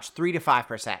even that much, 3 to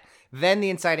 5%. Then the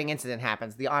inciting incident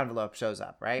happens. The envelope shows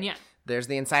up, right? Yeah. There's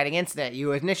the inciting incident.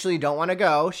 You initially don't want to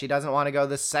go. She doesn't want to go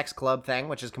this sex club thing,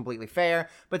 which is completely fair,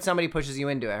 but somebody pushes you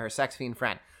into it, her sex fiend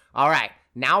friend. All right,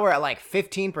 now we're at like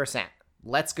 15%.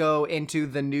 Let's go into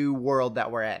the new world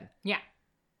that we're in. Yeah.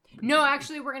 No,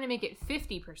 actually, we're going to make it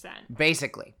 50%.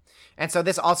 Basically. And so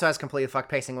this also has completely fucked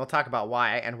pacing. We'll talk about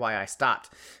why and why I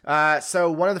stopped.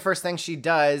 So one of the first things she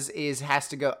does is has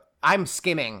to go... I'm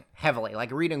skimming heavily,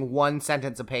 like reading one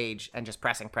sentence a page and just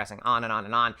pressing on and on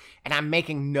and on, and I'm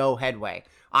making no headway.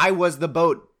 I was the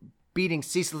boat beating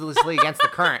ceaselessly against the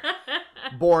current,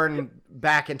 born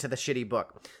back into the shitty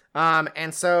book.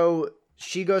 And so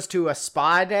she goes to a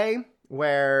spa day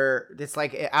where it's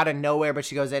like out of nowhere, but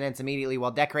she goes in and it's immediately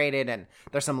well decorated, and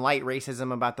there's some light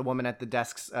racism about the woman at the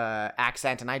desk's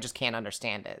accent, and I just can't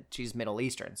understand it. She's Middle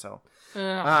Eastern, so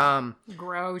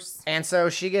gross. And so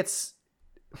she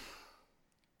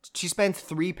spends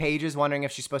 3 pages wondering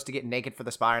if she's supposed to get naked for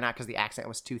the spa or not because the accent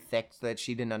was too thick that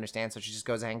she didn't understand. So she just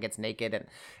goes ahead and gets naked.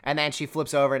 And then she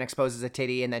flips over and exposes a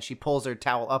titty. And then she pulls her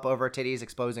towel up over her titties,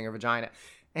 exposing her vagina.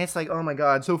 And it's like, oh my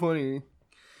God, so funny.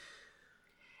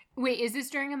 Wait, is this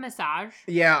during a massage?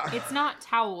 Yeah. It's not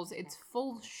towels. It's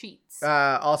full sheets.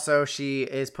 Also, she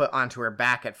is put onto her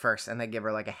back at first. And they give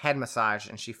her like a head massage.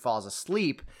 And she falls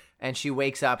asleep. And she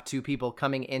wakes up to people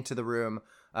coming into the room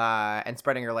and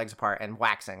spreading her legs apart and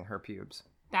waxing her pubes.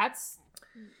 That's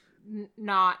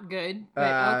not good, but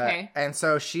okay. And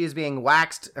so she is being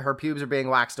waxed. Her pubes are being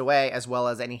waxed away, as well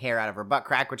as any hair out of her butt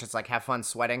crack, which is like have fun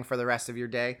sweating for the rest of your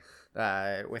day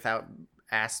without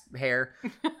ass hair.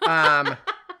 I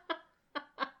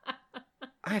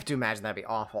have to imagine that'd be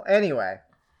awful. Anyway,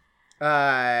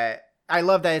 I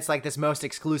love that it's like this most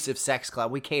exclusive sex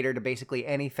club. We cater to basically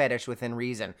any fetish within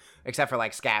reason, except for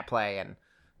like scat play and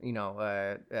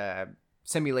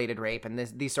simulated rape and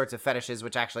these sorts of fetishes,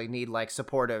 which actually need like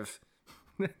supportive,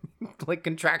 like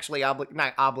contractually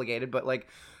not obligated, but like,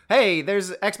 hey,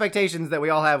 there's expectations that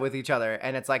we all have with each other,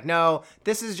 and it's like, no,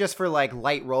 this is just for like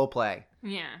light role play.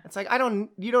 Yeah, it's like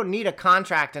you don't need a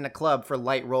contract in a club for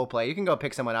light role play. You can go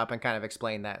pick someone up and kind of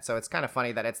explain that. So it's kind of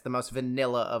funny that it's the most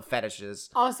vanilla of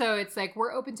fetishes. Also, it's like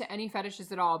we're open to any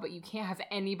fetishes at all, but you can't have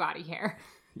any body hair.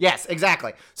 Yes,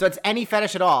 exactly. So it's any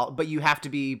fetish at all, but you have to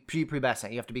be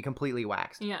prepubescent. You have to be completely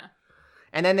waxed. Yeah.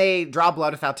 And then they draw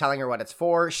blood without telling her what it's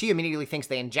for. She immediately thinks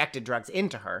they injected drugs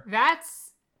into her.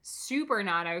 That's super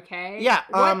not okay. Yeah.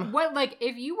 What like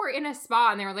if you were in a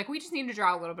spa and they were like, we just need to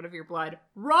draw a little bit of your blood,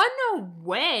 run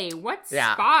away. What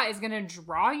spa is gonna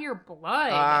draw your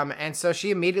blood? And so she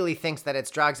immediately thinks that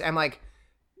it's drugs. I'm like,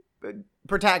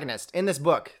 protagonist in this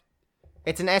book.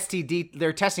 It's an STD.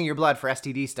 They're testing your blood for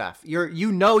STD stuff.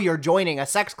 You're joining a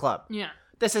sex club. Yeah.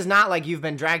 This is not like you've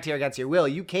been dragged here against your will.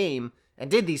 You came and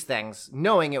did these things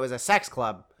knowing it was a sex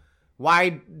club.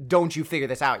 Why don't you figure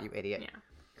this out, you idiot?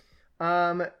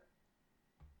 Yeah.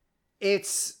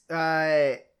 It's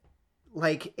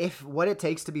like if what it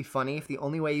takes to be funny, if the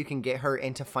only way you can get her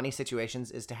into funny situations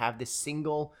is to have this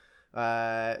single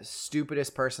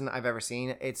stupidest person I've ever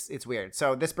seen. It's weird.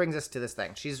 So this brings us to this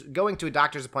thing. She's going to a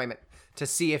doctor's appointment to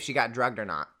see if she got drugged or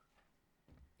not.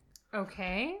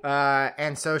 Okay.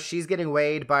 And so she's getting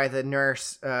weighed by the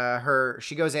nurse.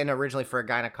 She goes in originally for a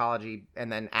gynecology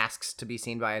and then asks to be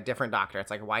seen by a different doctor.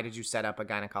 It's like, why did you set up a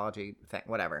gynecology thing?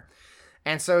 Whatever.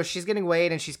 And so she's getting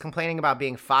weighed and she's complaining about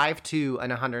being 5'2"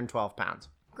 and 112 pounds.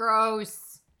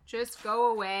 Gross. Just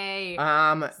go away.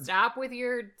 Stop with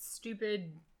your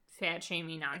stupid fat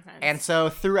shaming nonsense. And so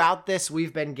throughout this,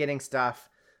 we've been getting stuff.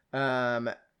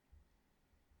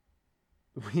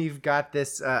 We've got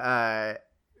this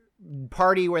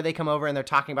party where they come over and they're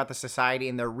talking about the society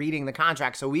and they're reading the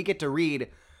contract. So we get to read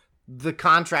the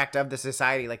contract of the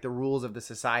society, like the rules of the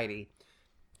society.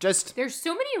 There's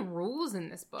so many rules in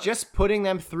this book. Just putting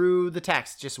them through the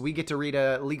text. We get to read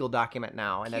a legal document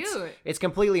now. And it's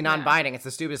completely non-binding. Yeah. It's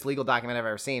the stupidest legal document I've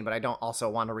ever seen, but I don't also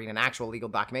want to read an actual legal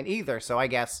document either. So I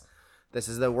guess this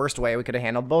is the worst way we could have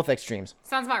handled both extremes.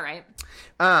 Sounds about right.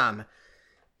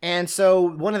 And so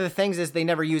one of the things is they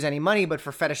never use any money, but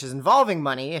for fetishes involving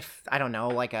money, if, I don't know,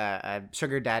 like a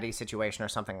sugar daddy situation or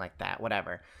something like that,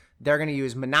 whatever, they're going to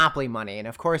use Monopoly money. And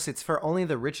of course, it's for only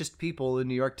the richest people in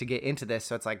New York to get into this.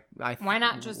 So it's like, why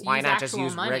not just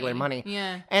use regular money?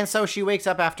 Yeah. And so she wakes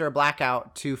up after a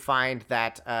blackout to find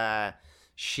that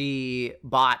she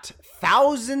bought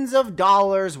thousands of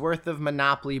dollars worth of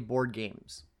Monopoly board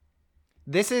games.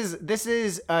 This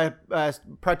is a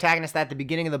protagonist that at the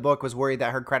beginning of the book was worried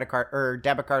that her credit card or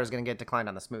debit card was going to get declined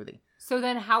on the smoothie. So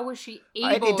then how was she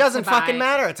able It doesn't fucking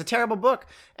matter. It's a terrible book.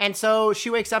 And so she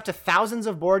wakes up to thousands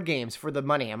of board games for the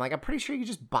money. I'm like, I'm pretty sure you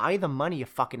just buy the money, you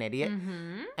fucking idiot.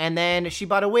 Mm-hmm. And then she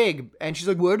bought a wig. And she's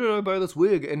like, where did I buy this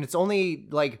wig? And it's only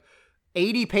like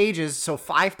 80 pages, so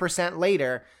 5%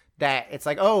 later, that it's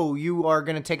like, oh, you are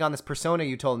going to take on this persona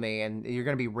you told me, and you're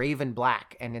going to be Raven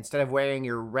Black. And instead of wearing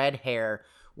your red hair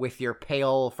with your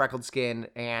pale, freckled skin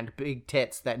and big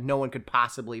tits that no one could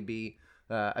possibly be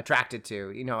attracted to,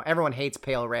 you know, everyone hates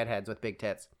pale redheads with big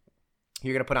tits.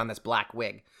 You're going to put on this black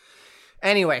wig.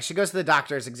 Anyway, she goes to the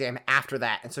doctor's exam after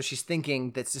that. And so she's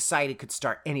thinking that society could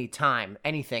start any time.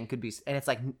 Anything could be. And it's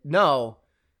like, no.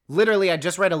 Literally, I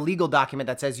just read a legal document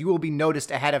that says you will be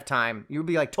noticed ahead of time. You'll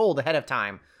be like told ahead of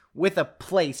time with a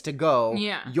place to go.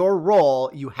 Yeah. Your role,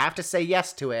 you have to say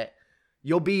yes to it.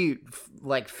 You'll be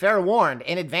like fair warned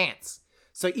in advance.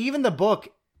 So even the book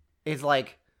is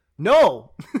like,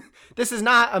 no, this is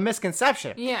not a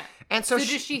misconception. Yeah. And so does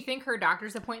she think her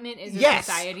doctor's appointment is a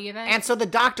society event? And so the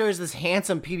doctor is this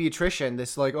handsome pediatrician.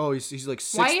 This like, oh, he's like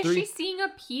 6'3". Why is she seeing a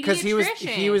pediatrician? Because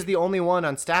he was the only one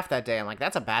on staff that day. I'm like,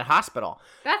 that's a bad hospital.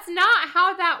 That's not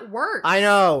how that works. I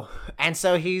know. And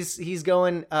so he's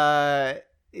going.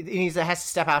 He has to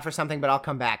step out for something, but I'll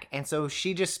come back. And so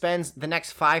she just spends the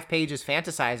next 5 pages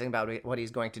fantasizing about what he's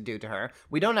going to do to her.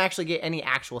 We don't actually get any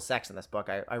actual sex in this book.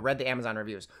 I read the Amazon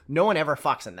reviews. No one ever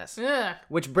fucks in this. Ugh.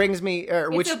 Which brings me...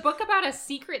 It's a book about a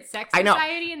secret sex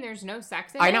society and there's no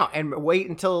sex in it? I know. And wait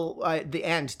until the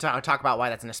end to talk about why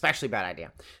that's an especially bad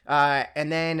idea.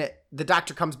 And then the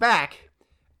doctor comes back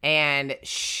and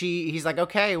he's like,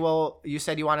 okay, well, you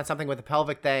said you wanted something with a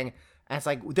pelvic thing. And it's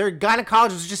like, their gynecologist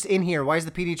was just in here. Why is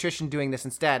the pediatrician doing this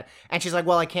instead? And she's like,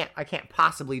 well, I can't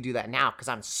possibly do that now because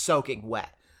I'm soaking wet.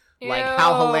 Ew. Like,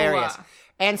 how hilarious.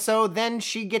 And so then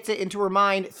she gets it into her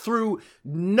mind through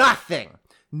nothing.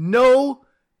 No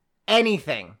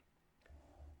anything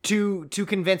to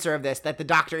convince her of this, that the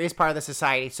doctor is part of the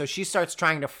society. So she starts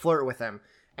trying to flirt with him.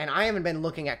 And I haven't been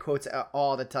looking at quotes at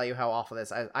all to tell you how awful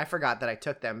this is. I forgot that I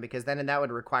took them because then that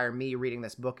would require me reading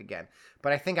this book again.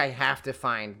 But I think I have to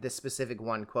find this specific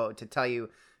one quote to tell you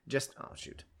just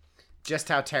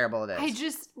how terrible it is. I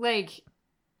just, like,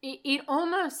 it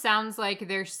almost sounds like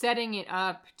they're setting it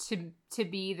up to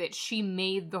be that she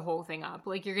made the whole thing up.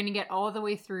 Like, you're going to get all the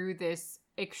way through this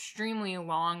extremely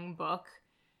long book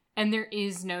and there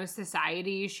is no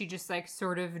society. She just, like,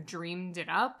 sort of dreamed it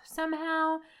up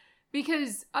somehow.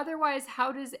 Because otherwise,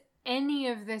 how does any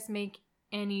of this make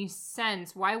any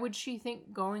sense? Why would she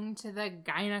think going to the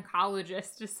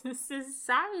gynecologist is a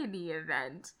society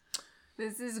event?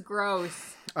 This is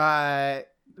gross. Remember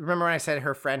when I said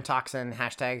her friend talks in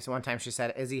hashtags? One time she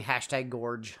said, "Is he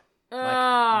 #gorge?"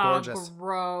 Like, gorgeous.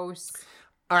 Gross.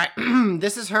 All right.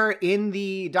 This is her in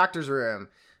the doctor's room.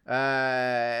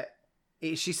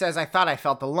 She says, I thought I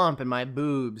felt the lump in my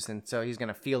boobs. And so he's going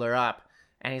to feel her up.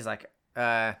 And he's like,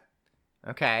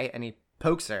 okay, and he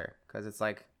pokes her because it's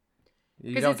like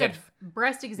you don't get a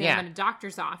breast exam in a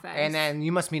doctor's office, and then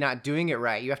you must be not doing it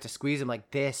right. You have to squeeze him like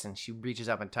this, and she reaches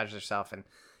up and touches herself, and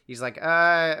he's like,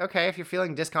 okay, if you're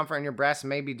feeling discomfort in your breast,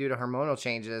 maybe due to hormonal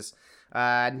changes.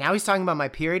 Now he's talking about my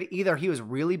period. Either he was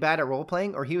really bad at role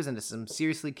playing, or he was into some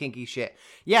seriously kinky shit.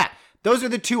 Yeah, those are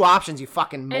the two options. You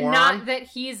fucking moron. And not that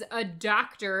he's a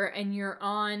doctor and you're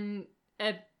on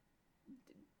a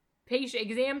patient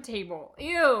exam table.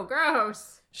 Ew,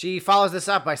 gross. She follows this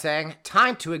up by saying,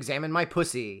 time to examine my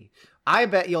pussy. I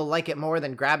bet you'll like it more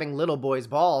than grabbing little boys'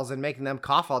 balls and making them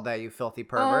cough all day, you filthy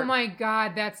pervert. Oh my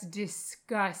god, that's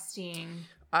disgusting.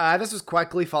 This was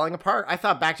quickly falling apart. I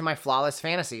thought back to my flawless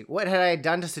fantasy. What had I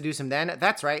done to seduce him then?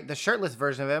 That's right, the shirtless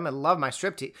version of him and love my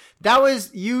striptease. That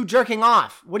was you jerking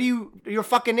off. You're a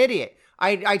fucking idiot.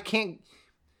 I can't...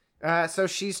 So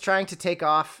she's trying to take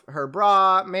off her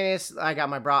bra. I got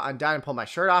my bra undone and pulled my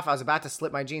shirt off. I was about to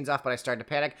slip my jeans off, but I started to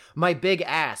panic. My big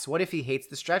ass. What if he hates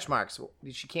the stretch marks?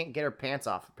 She can't get her pants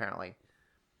off, apparently.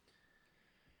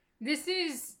 This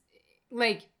is,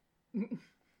 like...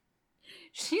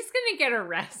 She's gonna get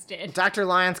arrested. Dr.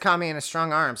 Lyons caught me in his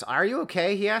strong arms. Are you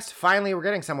okay? He asked. Finally, we're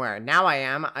getting somewhere. Now I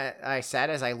am, I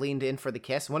said as I leaned in for the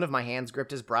kiss. One of my hands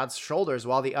gripped his broad shoulders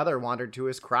while the other wandered to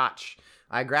his crotch.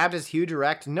 I grabbed his huge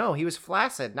erect. No, he was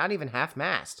flaccid, not even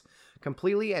half-mast.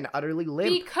 Completely and utterly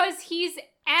limp. Because he's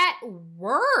at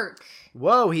work.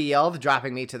 Whoa, he yelled,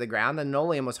 dropping me to the ground. The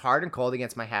linoleum was hard and cold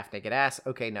against my half-naked ass.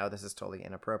 Okay, no, this is totally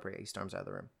inappropriate. He storms out of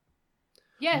the room.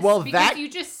 Yes, well, because you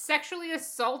just sexually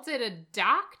assaulted a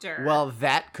doctor. Well,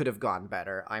 that could have gone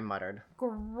better, I muttered.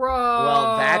 Gross.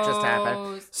 Well, that just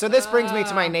happened. So this brings me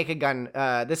to my Naked Gun,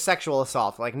 this sexual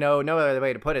assault. Like, no other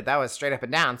way to put it. That was straight up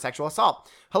and down sexual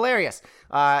assault. Hilarious.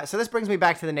 So this brings me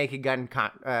back to the Naked Gun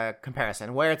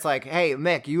comparison, where it's like, hey,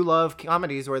 Mick, you love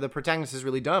comedies where the protagonist is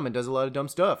really dumb and does a lot of dumb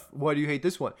stuff. Why do you hate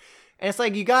this one? And it's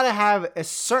like, you gotta have a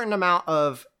certain amount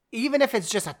of, even if it's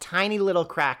just a tiny little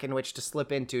crack in which to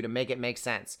slip into to make it make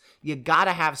sense, you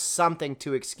gotta have something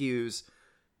to excuse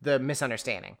the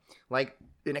misunderstanding. Like,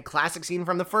 in a classic scene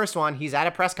from the first one, he's at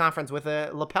a press conference with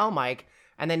a lapel mic,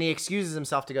 and then he excuses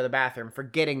himself to go to the bathroom,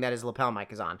 forgetting that his lapel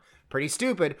mic is on. Pretty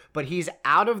stupid, but he's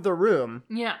out of the room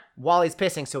while he's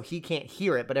pissing, so he can't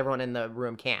hear it, but everyone in the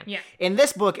room can. Yeah. In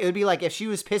this book, it would be like if she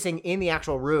was pissing in the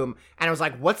actual room, and I was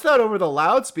like, what's that over the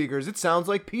loudspeakers? It sounds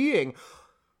like peeing.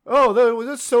 Oh,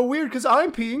 that's so weird because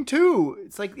I'm peeing too.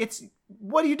 It's like,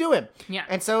 what are you doing? Yeah.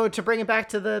 And so to bring it back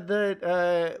to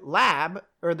the lab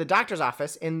or the doctor's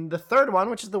office in the third one,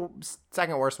 which is the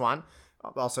second worst one,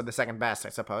 also the second best, I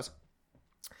suppose.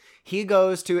 He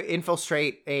goes to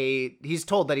infiltrate he's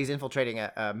told that he's infiltrating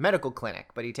a medical clinic,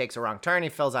 but he takes a wrong turn. He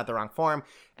fills out the wrong form,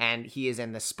 and he is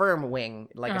in the sperm wing,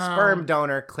 like a sperm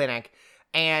donor clinic,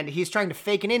 and he's trying to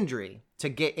fake an injury to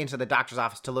get into the doctor's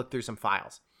office to look through some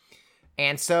files.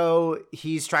 And so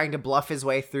he's trying to bluff his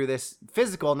way through this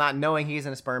physical, not knowing he's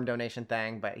in a sperm donation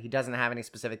thing, but he doesn't have any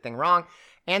specific thing wrong.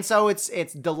 And so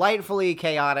it's delightfully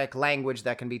chaotic language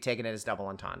that can be taken as double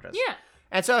entendres. Yeah.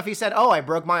 And so if he said, I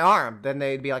broke my arm, then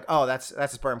they'd be like, that's a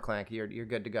sperm clinic. You're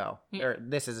good to go. Yeah. Or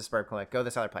this is a sperm clinic. Go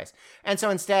this other place. And so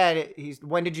instead,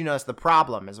 when did you notice the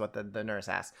problem is what the nurse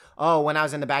asked. When I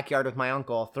was in the backyard with my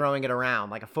uncle throwing it around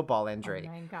like a football injury.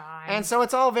 Oh my God. And so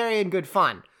it's all very in good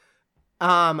fun.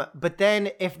 But then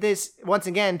if this, once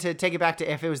again, to take it back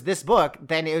to if it was this book,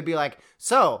 then it would be like,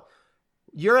 so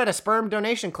you're at a sperm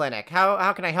donation clinic.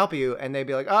 How can I help you? And they'd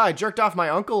be like, I jerked off my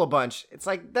uncle a bunch. It's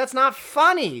like, that's not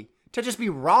funny to just be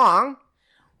wrong.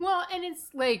 Well, and it's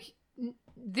like,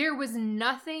 there was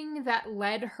nothing that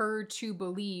led her to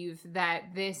believe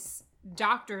that this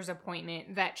doctor's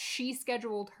appointment that she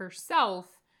scheduled herself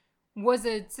was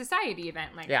a society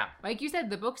event. Like you said,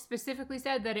 the book specifically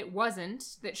said that it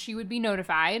wasn't, that she would be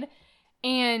notified.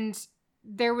 And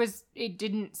it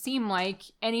didn't seem like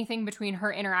anything between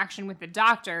her interaction with the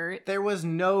doctor. There was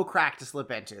no crack to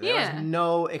slip into. There was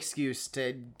no excuse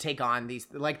to take on these,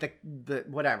 like the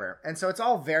whatever. And so it's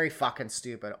all very fucking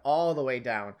stupid all the way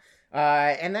down.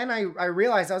 And then I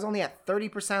realized I was only at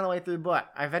 30% of the way through the book.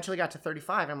 I eventually got to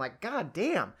 35. And I'm like, God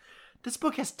damn, this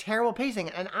book has terrible pacing.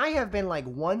 And I have been like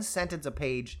one sentence a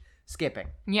page skipping.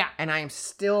 Yeah. And I am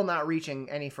still not reaching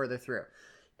any further through.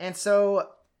 And so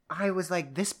I was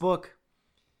like, this book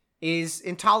is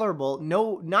intolerable.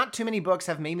 No, not too many books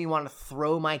have made me want to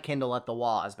throw my Kindle at the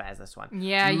wall as bad as this one.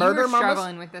 Yeah, you were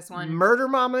struggling with this one. Murder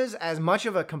Mamas, as much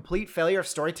of a complete failure of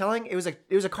storytelling, it was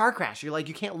a car crash. You're like,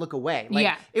 you can't look away. Like,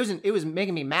 yeah. It was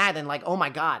making me mad and like, oh my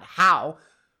God, how?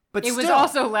 But it was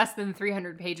also less than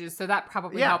 300 pages, so that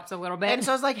probably helps a little bit. And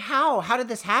so I was like, how did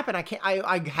this happen?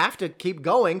 I have to keep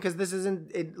going because this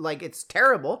isn't it's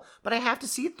terrible, but I have to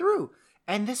see it through.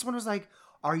 And this one was like,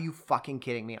 are you fucking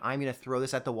kidding me? I'm going to throw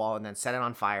this at the wall and then set it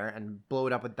on fire and blow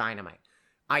it up with dynamite.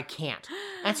 I can't.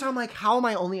 And so I'm like, how am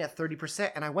I only at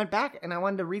 30%? And I went back and I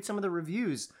wanted to read some of the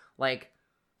reviews. Like,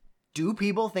 do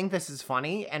people think this is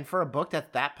funny? And for a book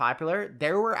that's that popular,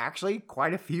 there were actually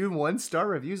quite a few 1-star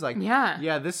reviews. Like,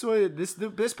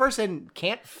 this person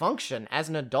can't function as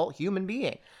an adult human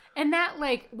being. And that,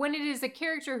 like, when it is a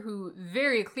character who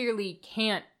very clearly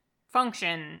can't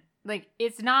function, like,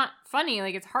 it's not funny.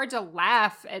 Like, it's hard to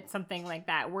laugh at something like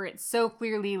that where it's so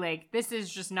clearly like, this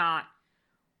is just not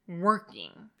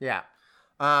working. Yeah.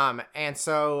 And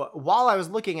so while I was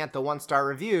looking at the 1-star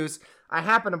reviews, I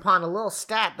happened upon a little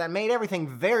stat that made everything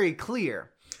very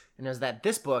clear. And it was that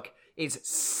this book is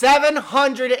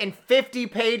 750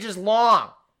 pages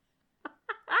long.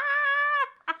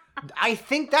 I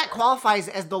think that qualifies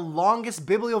as the longest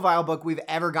Bibliophile book we've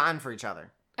ever gotten for each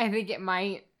other. I think it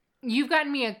might. You've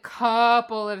gotten me a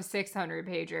couple of 600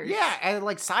 pagers. Yeah, and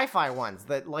like sci-fi ones,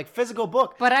 that like physical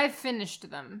book. But I've finished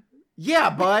them.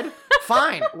 Yeah, bud.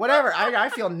 Fine. Whatever. I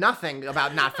feel nothing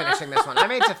about not finishing this one. I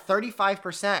made it to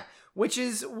 35%, which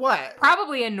is what?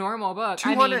 Probably a normal book.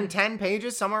 210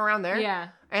 pages, somewhere around there. Yeah.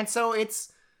 And so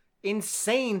it's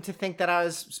insane to think that I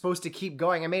was supposed to keep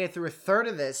going. I made it through a third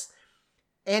of this.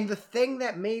 And the thing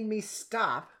that made me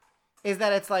stop is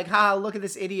that it's like, look at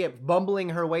this idiot bumbling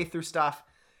her way through stuff.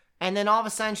 And then all of a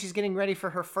sudden she's getting ready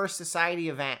for her first society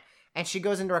event. and she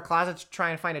goes into her closet to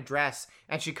try and find a dress,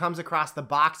 and she comes across the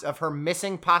box of her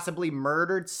missing, possibly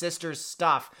murdered sister's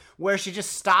stuff, where she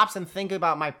just stops and thinks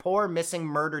about my poor missing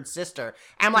murdered sister.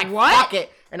 And I'm like, what? Fuck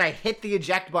it. And I hit the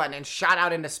eject button and shot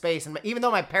out into space. And even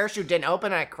though my parachute didn't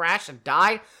open and I crashed and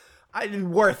died,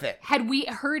 worth it. Had we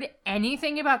heard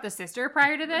anything about the sister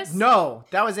prior to this? No,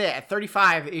 that was it. At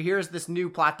 35, here's this new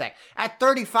plot thing. At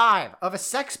 35 of a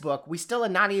sex book, we still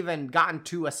had not even gotten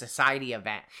to a society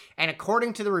event. And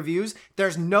according to the reviews,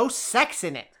 there's no sex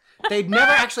in it. They'd never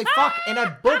actually fuck in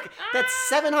a book that's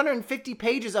 750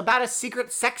 pages about a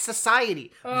secret sex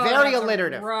society. Very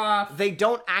alliterative. Rough. They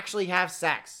don't actually have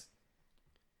sex.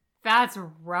 That's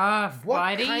rough,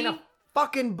 buddy. What kind of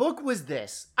fucking book was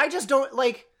this? I just don't,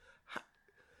 like...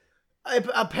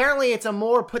 Apparently it's a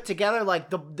more put together,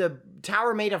 like the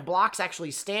tower made of blocks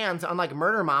actually stands, unlike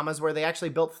Murder Mamas where they actually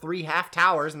built 3 half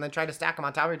towers and then tried to stack them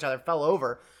on top of each other, fell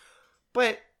over.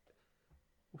 But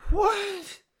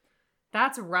what?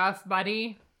 That's rough,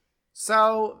 buddy.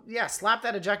 So yeah, slap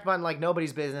that eject button like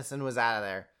nobody's business and was out of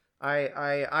there.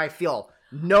 I feel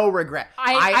no regret.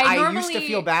 I used to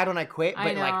feel bad when I quit,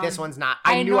 but like this one's not.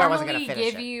 I knew I wasn't going to finish it.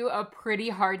 I normally give you a pretty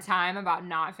hard time about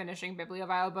not finishing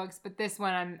Bibliophile books, but this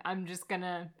one I'm just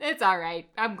gonna. It's all right.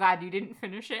 I'm glad you didn't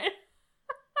finish it.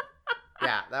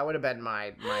 Yeah, that would have been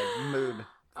my mood.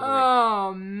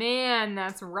 Oh man,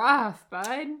 that's rough,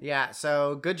 bud. Yeah,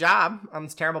 so good job on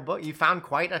this terrible book. You found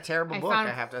quite a terrible book,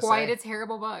 I have to say. Quite a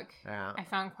terrible book. Yeah. I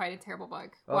found quite a terrible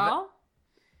book. Well,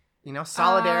 you know,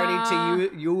 solidarity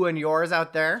to you and yours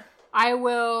out there. I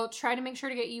will try to make sure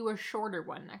to get you a shorter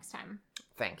one next time.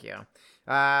 Thank you.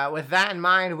 With that in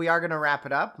mind, we are going to wrap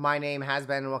it up. My name has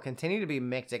been and will continue to be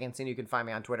Mick Dickinson. You can find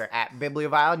me on Twitter at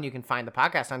Bibliophile, and you can find the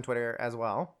podcast on Twitter as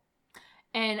well.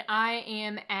 And I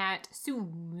am at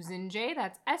Susan J.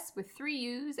 That's S with 3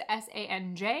 U's,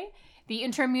 SANJ. The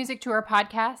intro music to our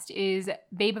podcast is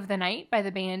Babe of the Night by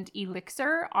the band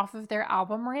Elixir off of their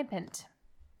album Rampant.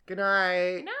 Good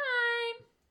night. Good night.